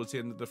quieter towards the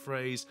end of the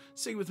phrase.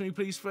 Sing with me,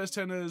 please. First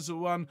tenors,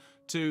 1,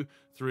 2,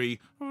 3.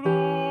 Wrong,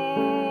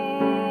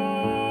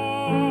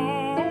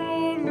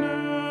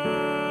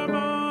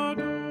 never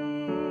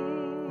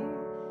do.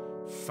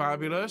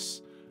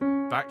 Fabulous.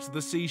 Back to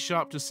the C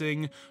sharp to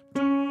sing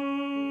do.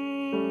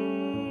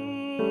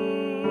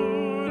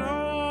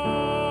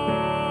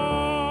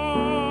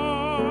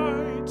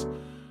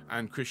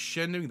 And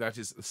crescendoing, that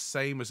is the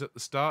same as at the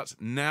start.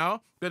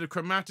 Now, bit of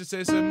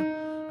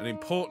chromaticism, an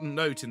important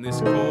note in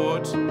this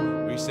chord.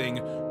 We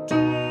sing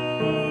tonight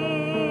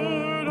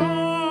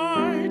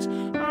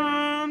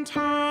and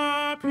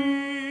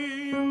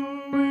happy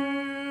you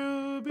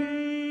will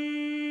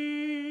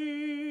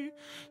be.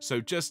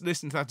 So just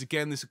listen to that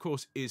again. This, of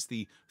course, is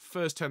the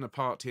first tenor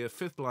part here,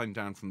 5th line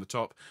down from the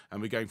top,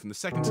 and we're going from the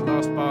second to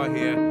last bar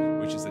here,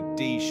 which is a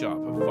D sharp,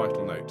 a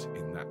vital note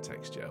in that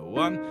texture.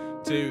 1,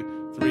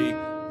 2, 3.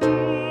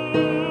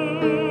 Tonight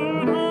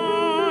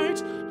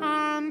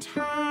and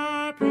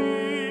happy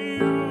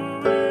you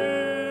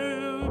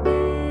will be.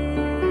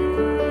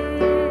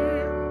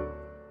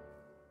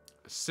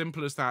 As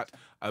simple as that,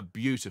 a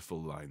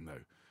beautiful line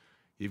though.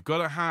 You've got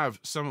to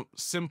have some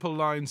simple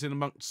lines in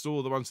amongst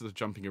all the ones that are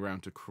jumping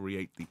around to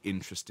create the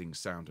interesting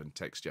sound and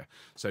texture.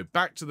 So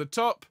back to the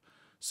top.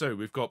 So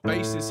we've got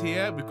basses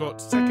here, we've got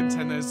second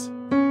tenors,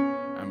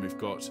 and we've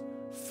got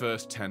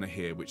first tenor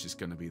here, which is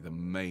going to be the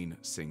main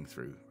sing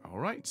through. All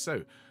right,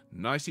 so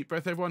nice deep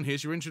breath, everyone.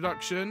 Here's your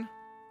introduction.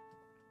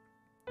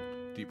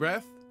 Deep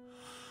breath.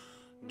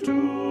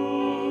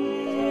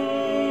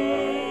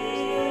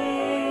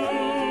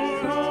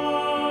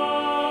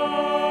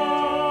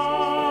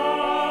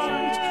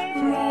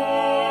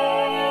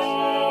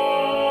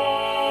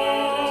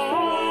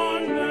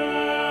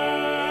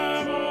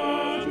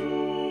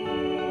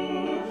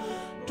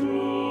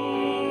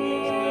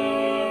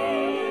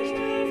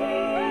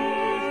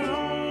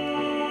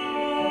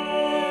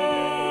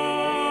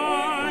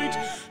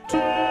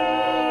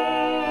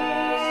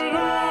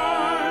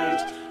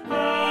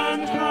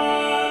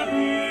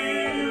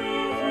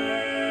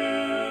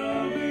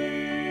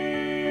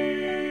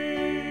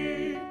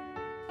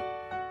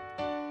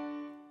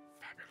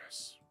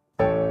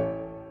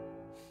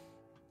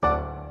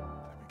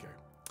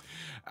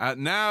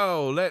 Now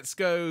let's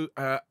go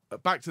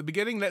back to the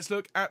beginning. Let's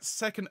look at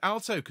second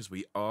alto, because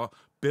we are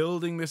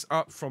building this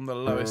up from the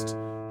lowest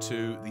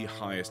to the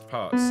highest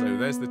parts. So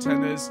there's the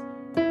tenors.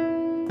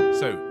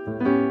 So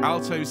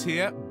altos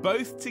here,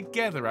 both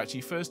together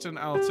actually, first and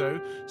alto.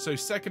 So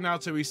second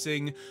alto we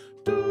sing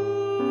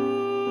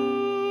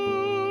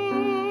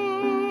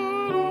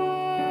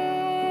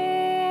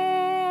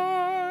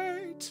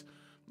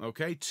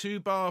okay,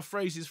 2-bar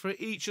phrases for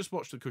each. Just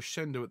watch the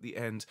crescendo at the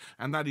end,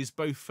 and that is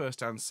both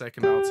first and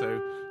second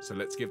alto. So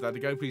let's give that a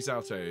go, please,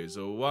 altos.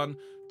 1,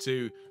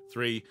 2,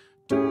 3.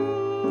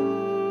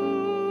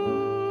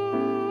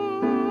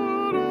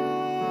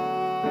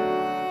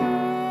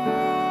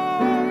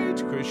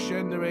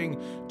 Crescendoing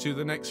to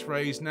the next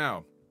phrase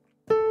now.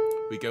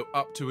 We go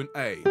up to an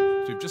A.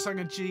 So we've just sung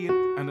a G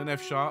and an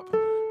F sharp.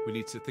 We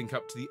need to think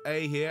up to the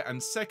A here,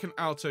 and second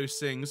alto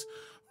sings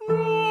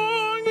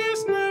wrong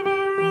is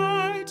never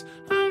right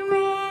and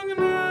wrong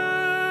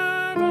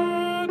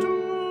never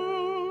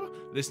do.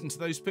 Listen to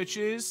those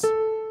pitches.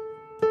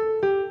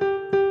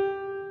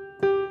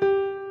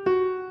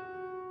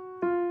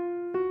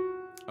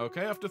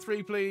 Okay, after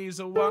 3, please.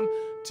 1,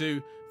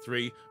 2,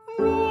 3.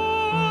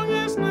 Wrong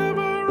is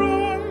never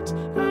right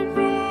and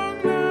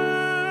wrong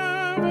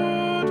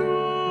never do.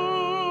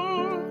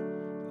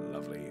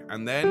 Lovely.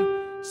 And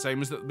then,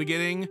 same as at the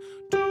beginning.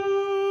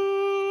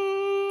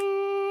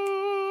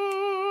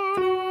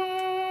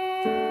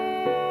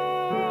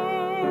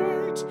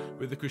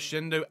 With the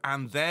crescendo,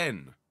 and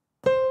then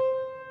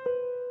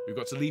we've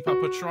got to leap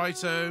up a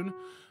tritone.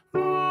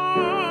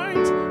 Right,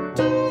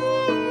 do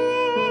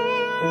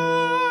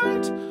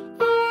right,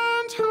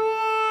 and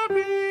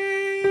happy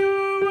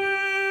you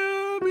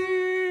will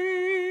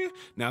be.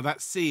 Now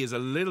that C is a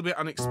little bit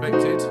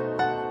unexpected,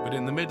 but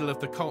in the middle of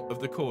the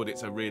chord,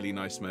 it's a really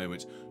nice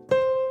moment.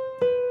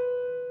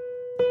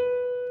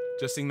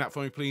 Just sing that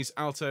for me, please.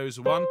 Altos,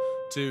 1,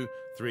 2,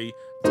 3.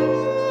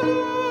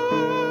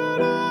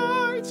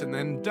 And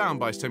then down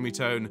by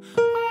semitone.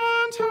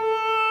 And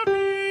happy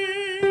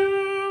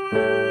you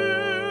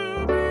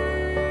will be.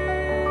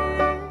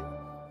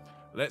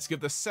 Let's give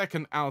the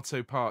second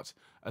alto part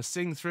a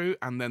sing through,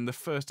 and then the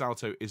first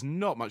alto is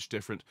not much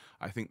different.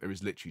 I think there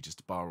is literally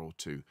just a bar or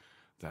two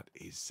that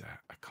is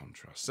a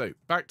contrast. So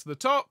back to the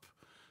top.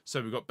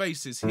 So we've got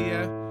basses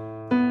here,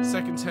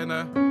 second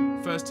tenor,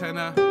 first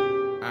tenor,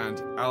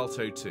 and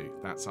alto 2.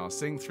 That's our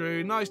sing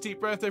through. Nice deep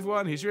breath,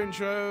 everyone. Here's your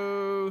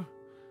intro.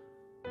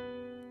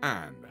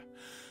 And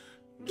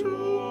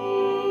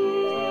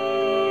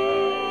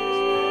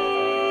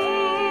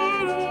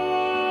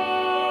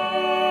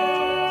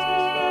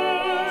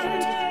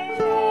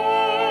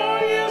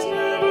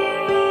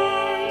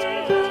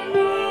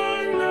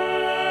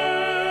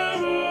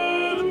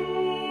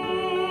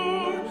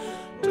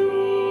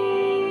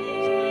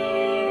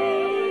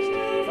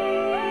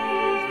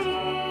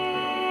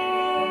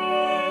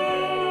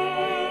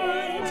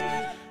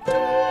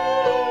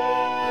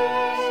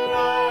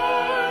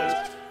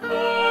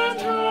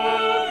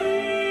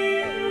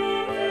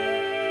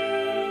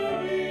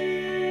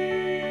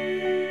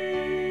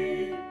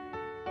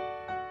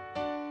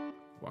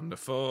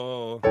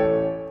wonderful.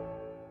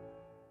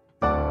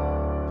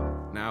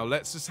 Now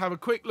let's just have a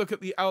quick look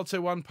at the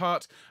alto 1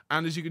 part,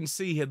 and as you can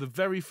see here, the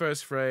very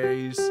first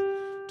phrase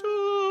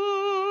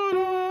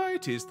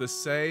tonight is the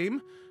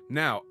same.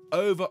 Now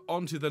over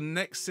onto the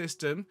next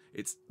system,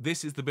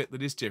 this is the bit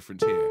that is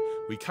different here.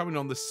 We come in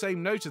on the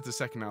same note as the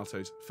second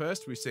altos.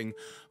 First we sing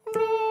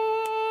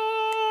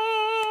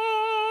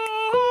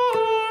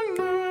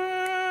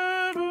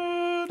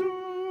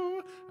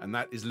and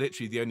that is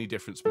literally the only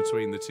difference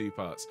between the two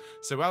parts.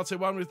 So alto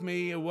 1 with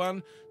me,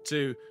 1,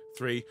 2,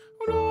 3.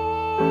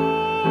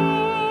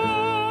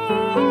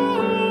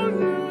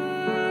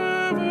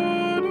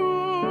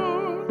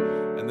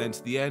 And then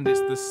to the end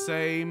it's the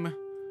same.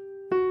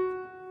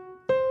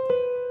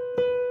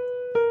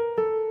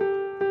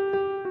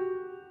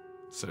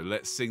 So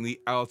let's sing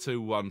the alto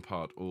 1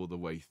 part all the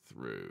way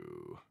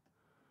through.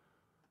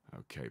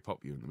 Okay,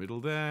 pop you in the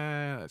middle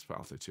there. Let's put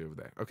alto 2 over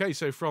there. Okay,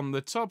 so from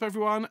the top,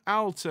 everyone,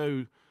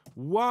 alto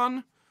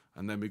 1.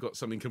 And then we've got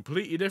something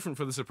completely different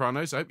for the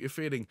sopranos. I hope you're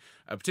feeling,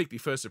 particularly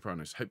first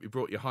sopranos, hope you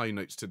brought your high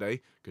notes today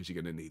because you're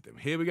going to need them.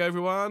 Here we go,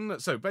 everyone.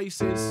 So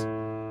basses,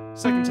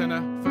 second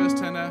tenor, first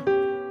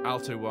tenor,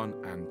 alto 1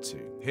 and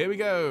 2. Here we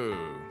go.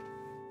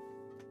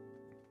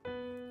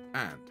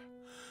 And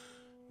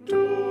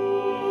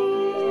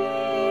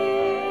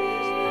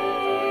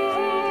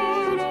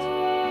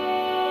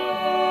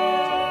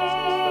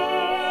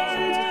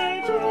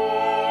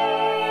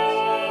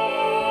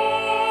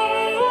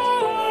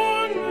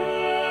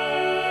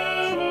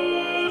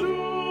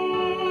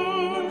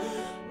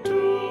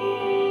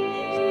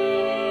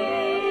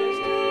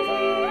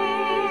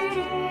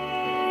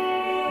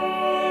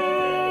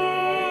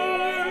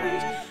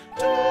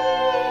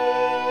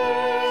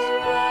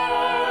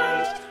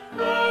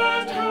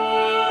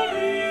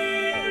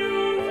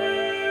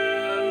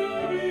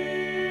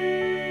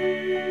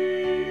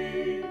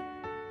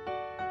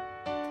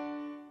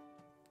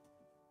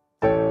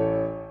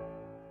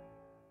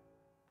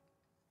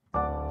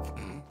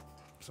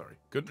sorry,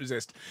 couldn't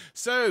resist.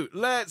 So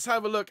let's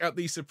have a look at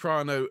the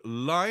soprano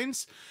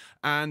lines.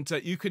 And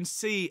you can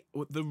see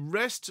the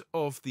rest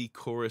of the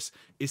chorus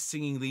is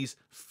singing these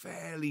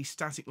fairly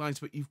static lines,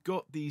 but you've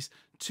got these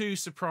two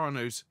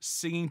sopranos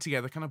singing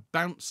together, kind of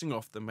bouncing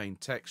off the main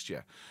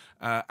texture.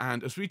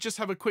 And as we just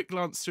have a quick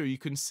glance through, you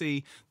can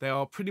see they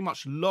are pretty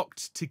much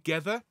locked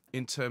together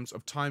in terms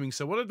of timing.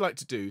 So what I'd like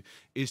to do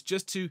is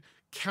just to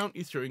count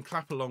you through and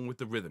clap along with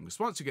the rhythm, because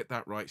once you get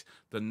that right,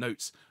 the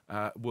notes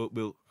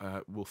will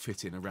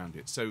fit in around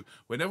it. So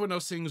when everyone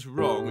else sings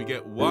wrong, we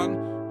get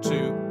 1,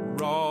 2,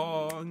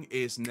 wrong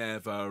is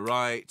never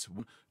right.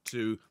 1,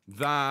 2,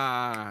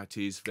 that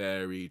is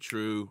very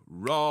true.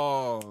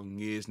 Wrong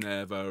is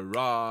never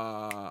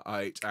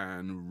right,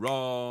 and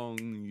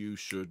wrong you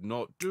should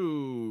not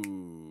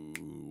do.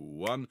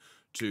 1,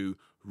 2,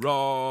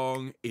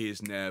 wrong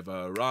is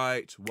never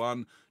right.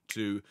 1,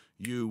 2,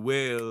 you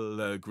will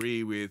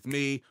agree with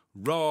me.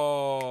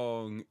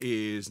 Wrong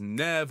is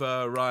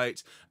never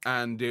right,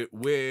 and it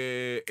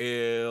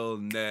will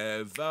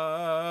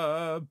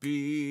never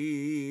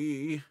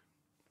be.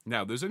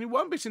 Now, there's only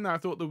one bit in there I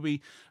thought that would be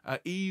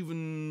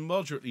even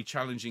moderately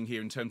challenging here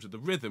in terms of the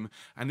rhythm,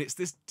 and it's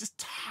this just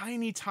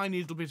tiny,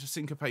 tiny little bit of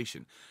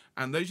syncopation.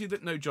 And those of you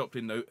that know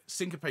Joplin know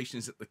syncopation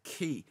is at the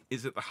key,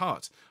 is at the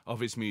heart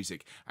of his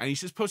music. And he's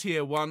just put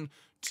here 1,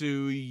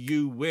 2,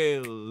 you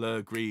will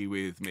agree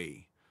with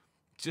me.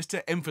 Just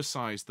to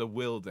emphasize the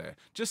will there.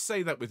 Just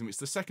say that with me. It's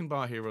the second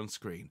bar here on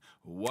screen.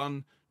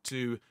 1,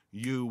 2,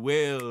 you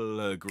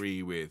will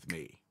agree with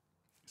me.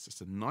 It's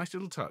just a nice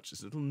little touch,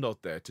 just a little nod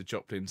there to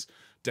Joplin's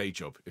day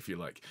job, if you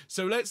like.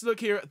 So let's look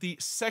here at the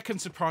second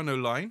soprano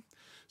line.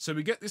 So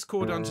we get this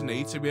chord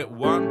underneath. So we get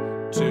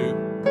 1, 2,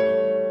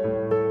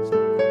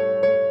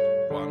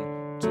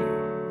 1, 2.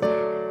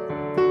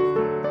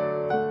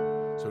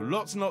 So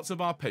lots lots and lots of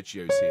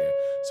arpeggios here.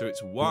 So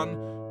it's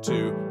 1,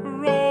 2,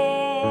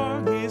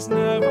 wrong is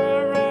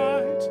never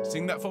right.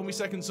 Sing that for me,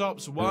 second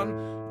stops.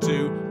 1,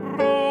 2,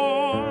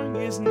 wrong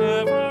is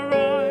never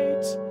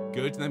right.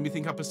 Good, and then we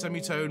think up a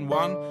semitone.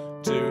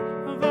 1,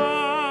 2,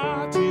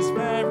 that is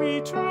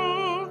very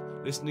true.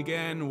 Listen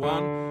again.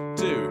 1,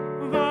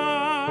 2,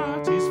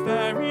 that is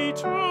very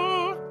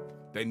true.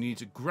 Then you need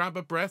to grab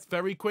a breath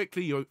very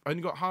quickly. You've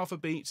only got half a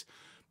beat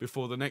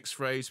before the next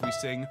phrase. We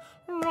sing,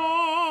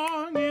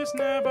 wrong is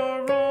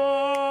never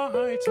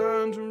right,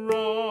 and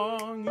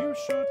wrong you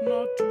should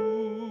not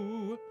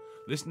do.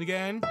 Listen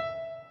again.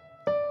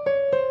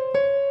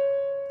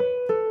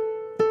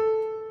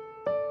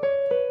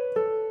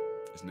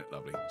 Isn't it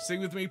lovely?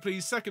 Sing with me,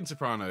 please. Second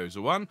sopranos.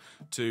 1,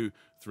 2,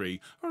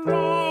 3.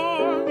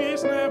 Wrong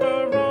is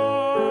never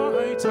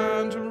right,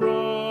 and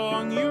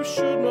wrong you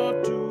should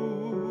not do.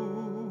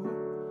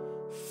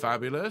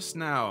 Fabulous.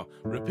 Now,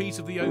 repeat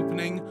of the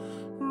opening.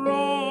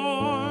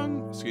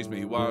 Wrong. Excuse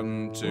me.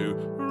 1, 2.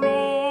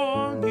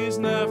 Wrong is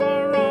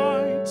never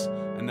right.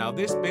 And now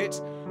this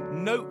bit,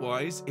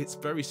 note-wise, it's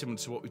very similar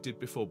to what we did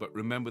before, but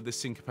remember the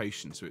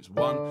syncopation. So it's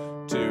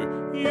 1,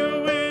 2.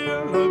 You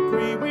will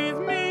agree with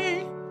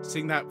me.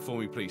 Sing that for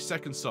me, please.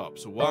 Second stop.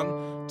 So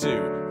 1, 2.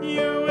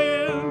 You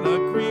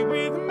will agree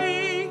with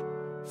me.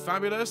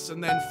 Fabulous.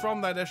 And then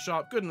from that F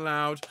sharp, good and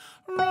loud.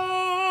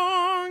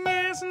 Wrong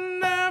is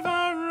never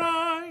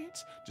right.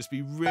 Just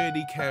be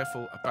really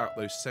careful about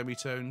those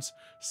semitones.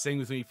 Sing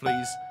with me,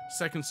 please.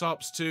 Second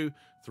stops. 2,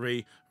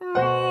 3.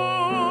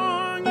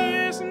 Wrong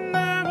is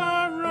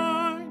never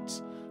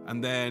right.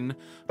 And then,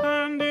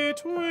 and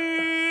it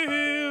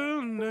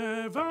will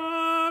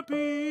never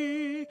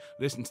be.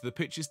 Listen to the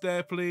pitches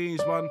there,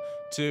 please. 1,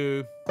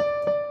 2.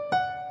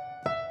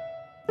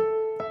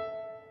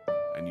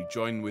 And you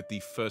join with the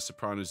first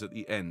sopranos at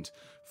the end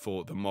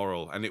for the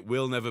moral. And it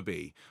will never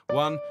be.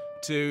 1,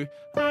 2.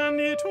 And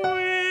it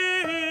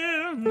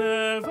will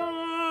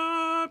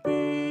never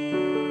be.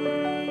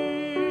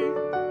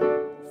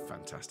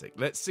 Fantastic.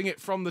 Let's sing it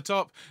from the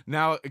top.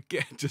 Now,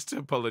 again, just to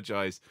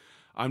apologise,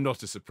 I'm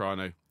not a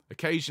soprano.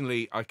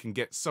 Occasionally, I can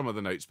get some of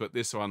the notes, but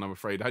this one, I'm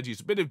afraid, I had to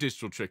use a bit of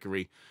digital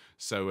trickery,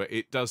 so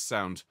it does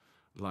sound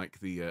like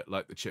the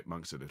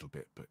Chipmunks a little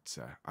bit, but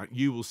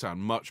you will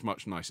sound much,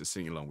 much nicer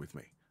singing along with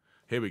me.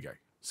 Here we go.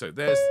 So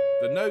there's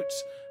the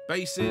notes,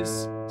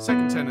 basses,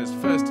 second tenors,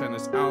 first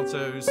tenors,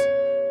 altos,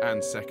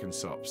 and second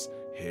sops.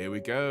 Here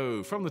we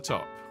go, from the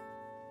top.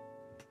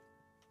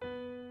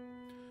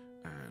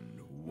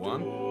 And 1,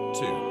 2.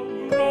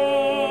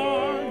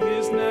 Wrong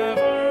is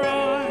never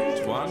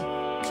right. 1,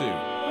 2.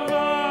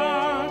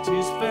 That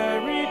is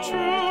very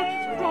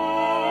true.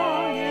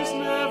 Wrong is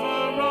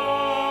never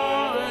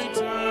right,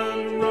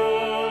 and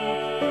wrong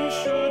you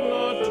should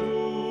not do.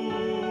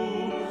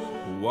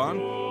 1,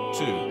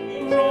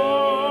 2.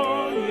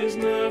 Wrong is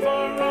never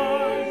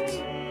right.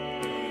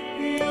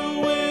 You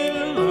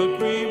will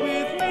agree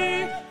with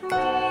me.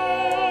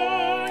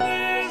 Wrong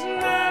is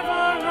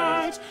never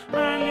right,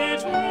 and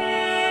it will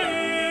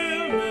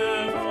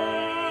never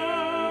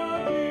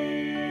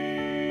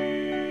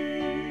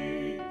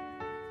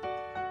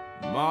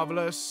be.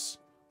 Marvellous.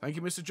 Thank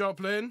you, Mr.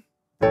 Joplin.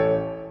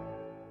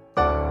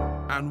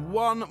 And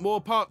one more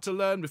part to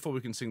learn before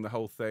we can sing the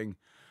whole thing.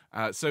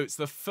 So it's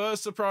the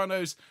first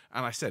sopranos,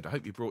 and I said I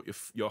hope you brought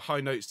your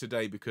high notes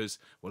today because,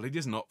 well, it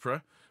is an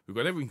opera. We've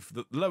got everything from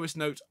the lowest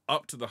note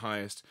up to the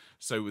highest.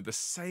 So with the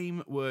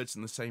same words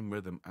and the same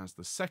rhythm as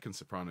the second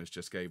sopranos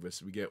just gave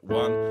us, we get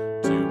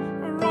 1, 2.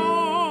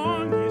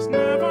 Wrong is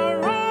never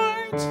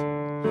right.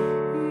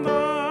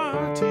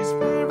 That is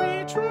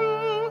very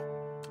true.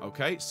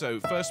 Okay, so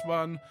first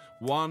one,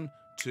 1,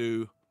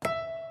 2.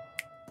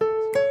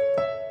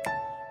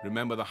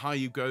 Remember, the higher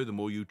you go, the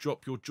more you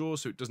drop your jaw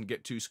so it doesn't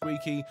get too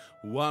squeaky.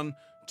 1,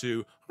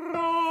 2.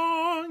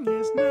 Wrong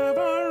is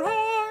never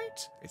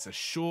right. It's a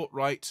short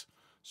right,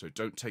 so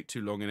don't take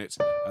too long in it.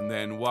 And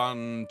then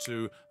 1,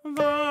 2.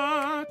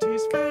 That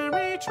is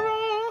very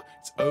true.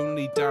 It's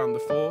only down the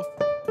fourth.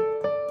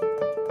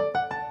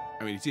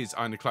 I mean, it is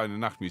Eine kleine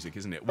Nachtmusik,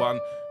 isn't it? 1,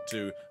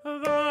 2.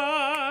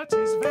 That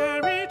is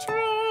very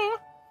true.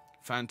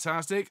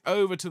 Fantastic.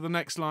 Over to the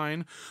next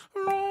line.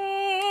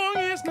 Wrong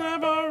is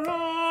never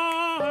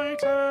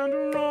right,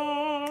 and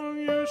wrong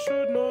you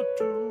should not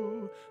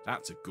do.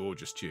 That's a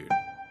gorgeous tune.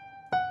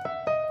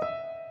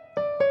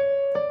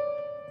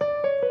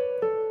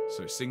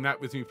 So sing that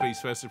with me,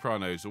 please, first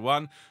sopranos.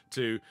 1,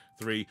 2,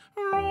 3.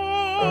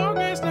 Wrong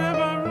is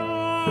never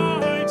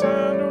right,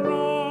 and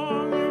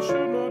wrong you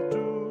should not do.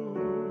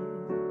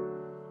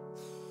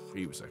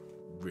 He was a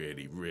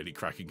really, really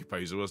cracking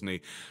composer, wasn't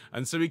he?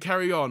 And so we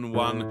carry on.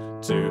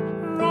 1, 2.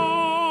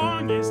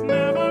 Wrong is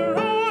never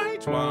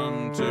right.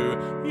 1, 2.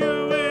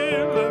 You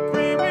will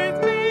agree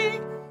with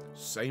me.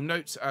 Same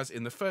notes as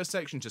in the first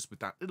section, just with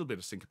that little bit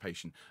of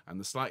syncopation and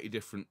the slightly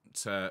different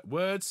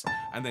words.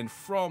 And then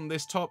from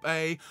this top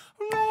A,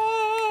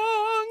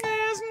 wrong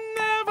is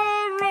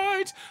never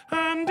right,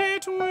 and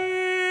it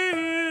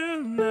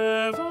will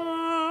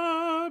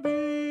never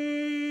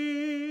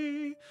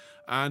be.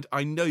 And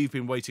I know you've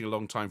been waiting a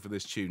long time for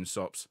this tune,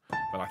 Sops,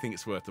 but I think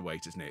it's worth the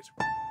wait, isn't it?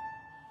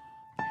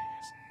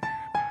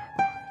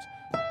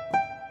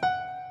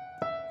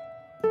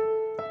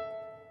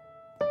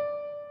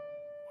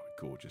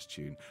 Gorgeous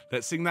tune.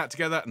 Let's sing that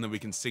together and then we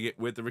can sing it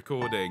with the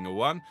recording.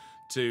 1,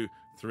 2,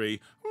 3.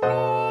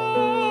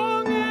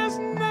 Wrong is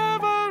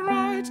never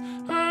right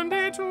and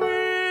it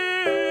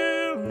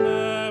will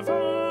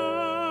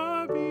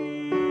never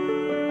be.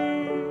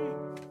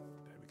 There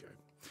we go.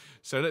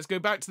 So let's go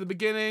back to the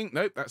beginning.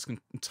 Nope, that's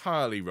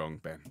entirely wrong,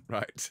 Ben.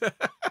 Right.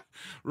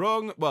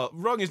 Wrong. Well,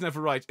 wrong is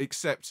never right,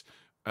 except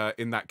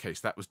in that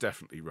case, that was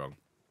definitely wrong.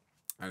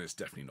 And it's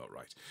definitely not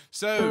right.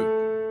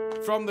 So,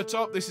 from the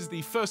top, this is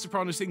the first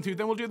soprano sing through.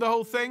 Then we'll do the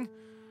whole thing.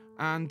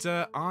 And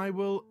I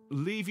will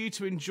leave you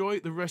to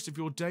enjoy the rest of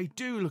your day.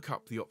 Do look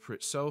up the opera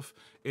itself.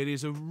 It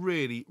is a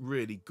really,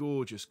 really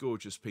gorgeous,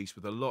 gorgeous piece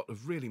with a lot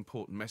of really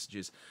important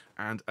messages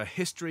and a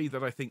history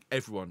that I think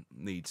everyone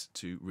needs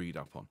to read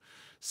up on.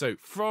 So,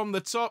 from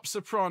the top,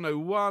 soprano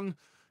 1.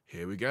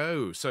 Here we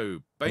go.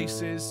 So,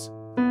 basses,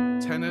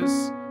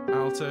 tenors,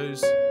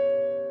 altos.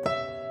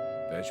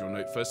 There's your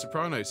note for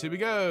sopranos. Here we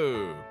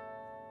go.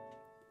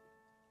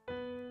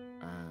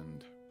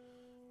 And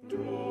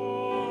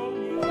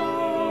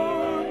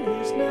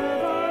is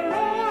never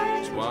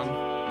right. 1,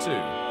 2.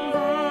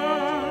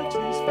 That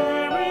is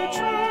very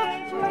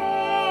true.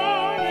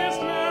 Wrong is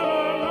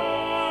never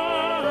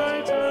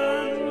right,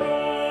 and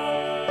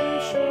I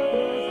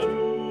should do.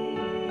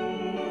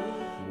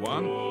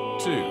 1,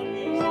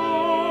 2.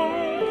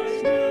 Wrong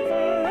is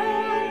never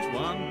right.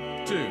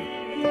 1, 2.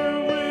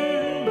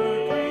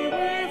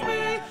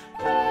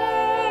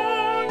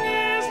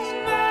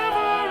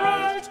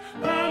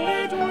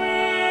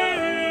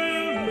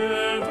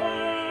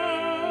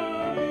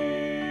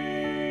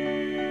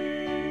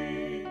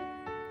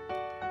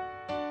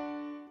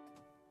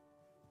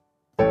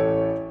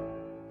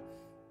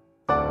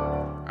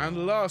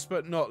 And last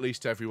but not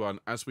least, everyone,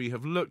 as we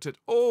have looked at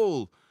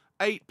all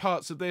 8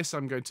 parts of this,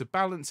 I'm going to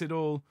balance it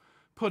all,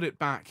 put it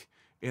back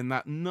in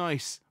that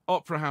nice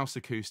opera house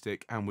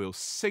acoustic, and we'll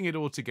sing it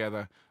all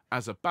together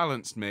as a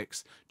balanced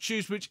mix.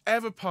 Choose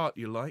whichever part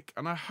you like,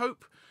 and I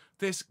hope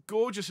this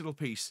gorgeous little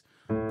piece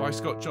by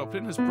Scott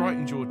Joplin has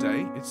brightened your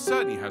day. It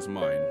certainly has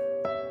mine.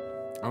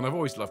 And I've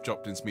always loved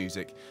Joplin's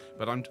music,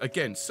 but I'm,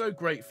 again, so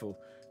grateful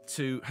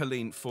to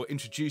Helene for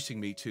introducing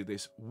me to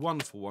this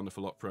wonderful,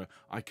 wonderful opera.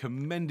 I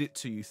commend it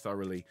to you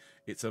thoroughly.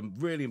 It's a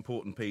really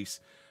important piece,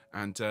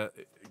 and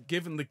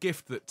given the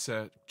gift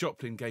that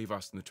Joplin gave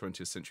us in the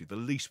 20th century, the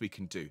least we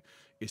can do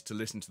is to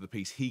listen to the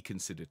piece he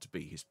considered to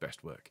be his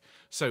best work.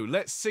 So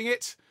let's sing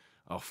it.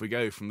 Off we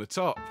go from the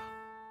top.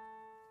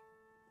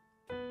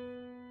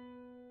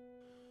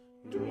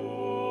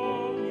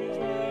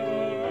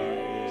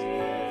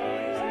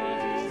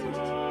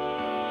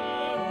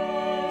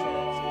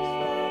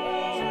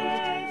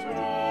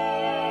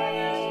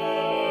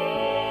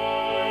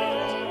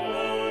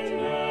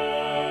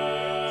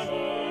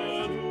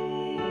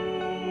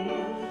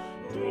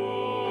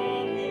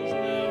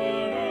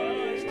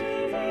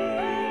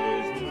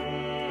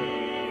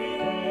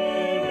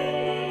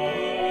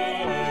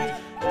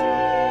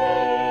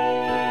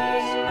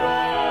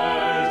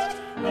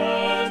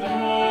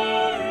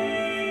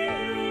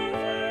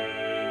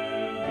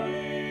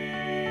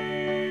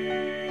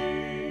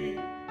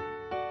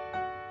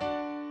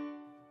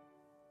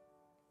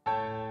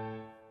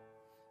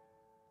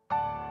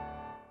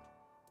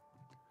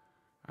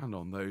 And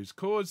on those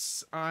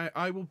chords,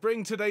 I will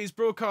bring today's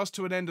broadcast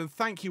to an end, and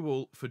thank you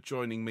all for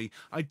joining me.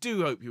 I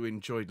do hope you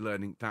enjoyed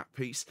learning that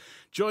piece.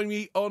 Join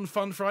me on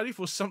Fun Friday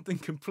for something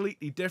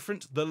completely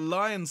different. The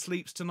Lion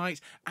sleeps tonight,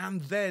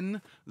 and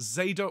then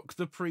Zadok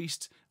the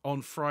Priest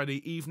on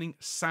Friday evening,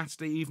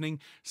 Saturday evening.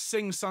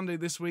 Sing Sunday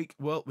this week.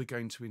 Well, we're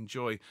going to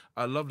enjoy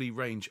a lovely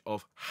range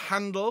of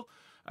Handel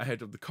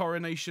ahead of the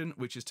coronation,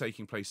 which is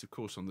taking place, of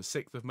course, on the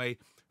 6th of May.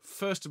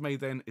 1st of May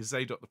then is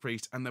Zadok the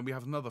Priest, and then we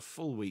have another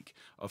full week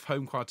of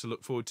Homechoir to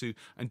look forward to.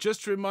 And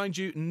just to remind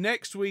you,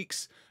 next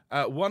week's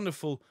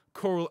wonderful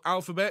choral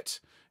alphabet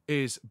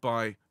is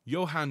by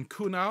Johann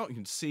Kuhnau. You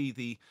can see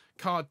the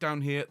card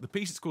down here. The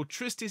piece is called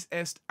Tristis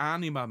est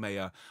anima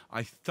mea.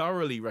 I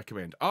thoroughly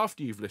recommend,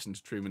 after you've listened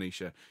to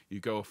Treemonisha, you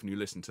go off and you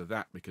listen to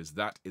that, because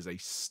that is a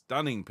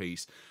stunning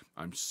piece.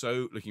 I'm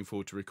so looking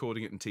forward to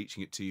recording it and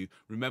teaching it to you.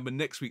 Remember,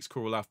 next week's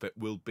choral alphabet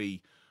will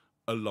be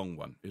a long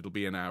one. It'll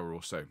be an hour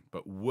or so,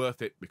 but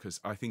worth it, because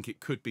I think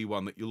it could be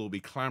one that you'll all be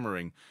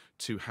clamouring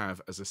to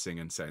have as a sing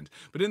and send.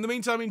 But in the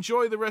meantime,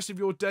 enjoy the rest of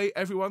your day,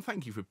 everyone.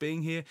 Thank you for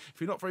being here. If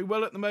you're not very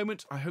well at the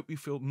moment, I hope you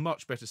feel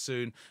much better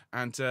soon.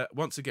 And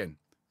once again,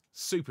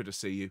 super to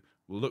see you.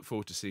 We'll look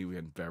forward to seeing you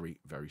again very,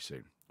 very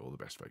soon. All the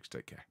best, folks.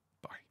 Take care.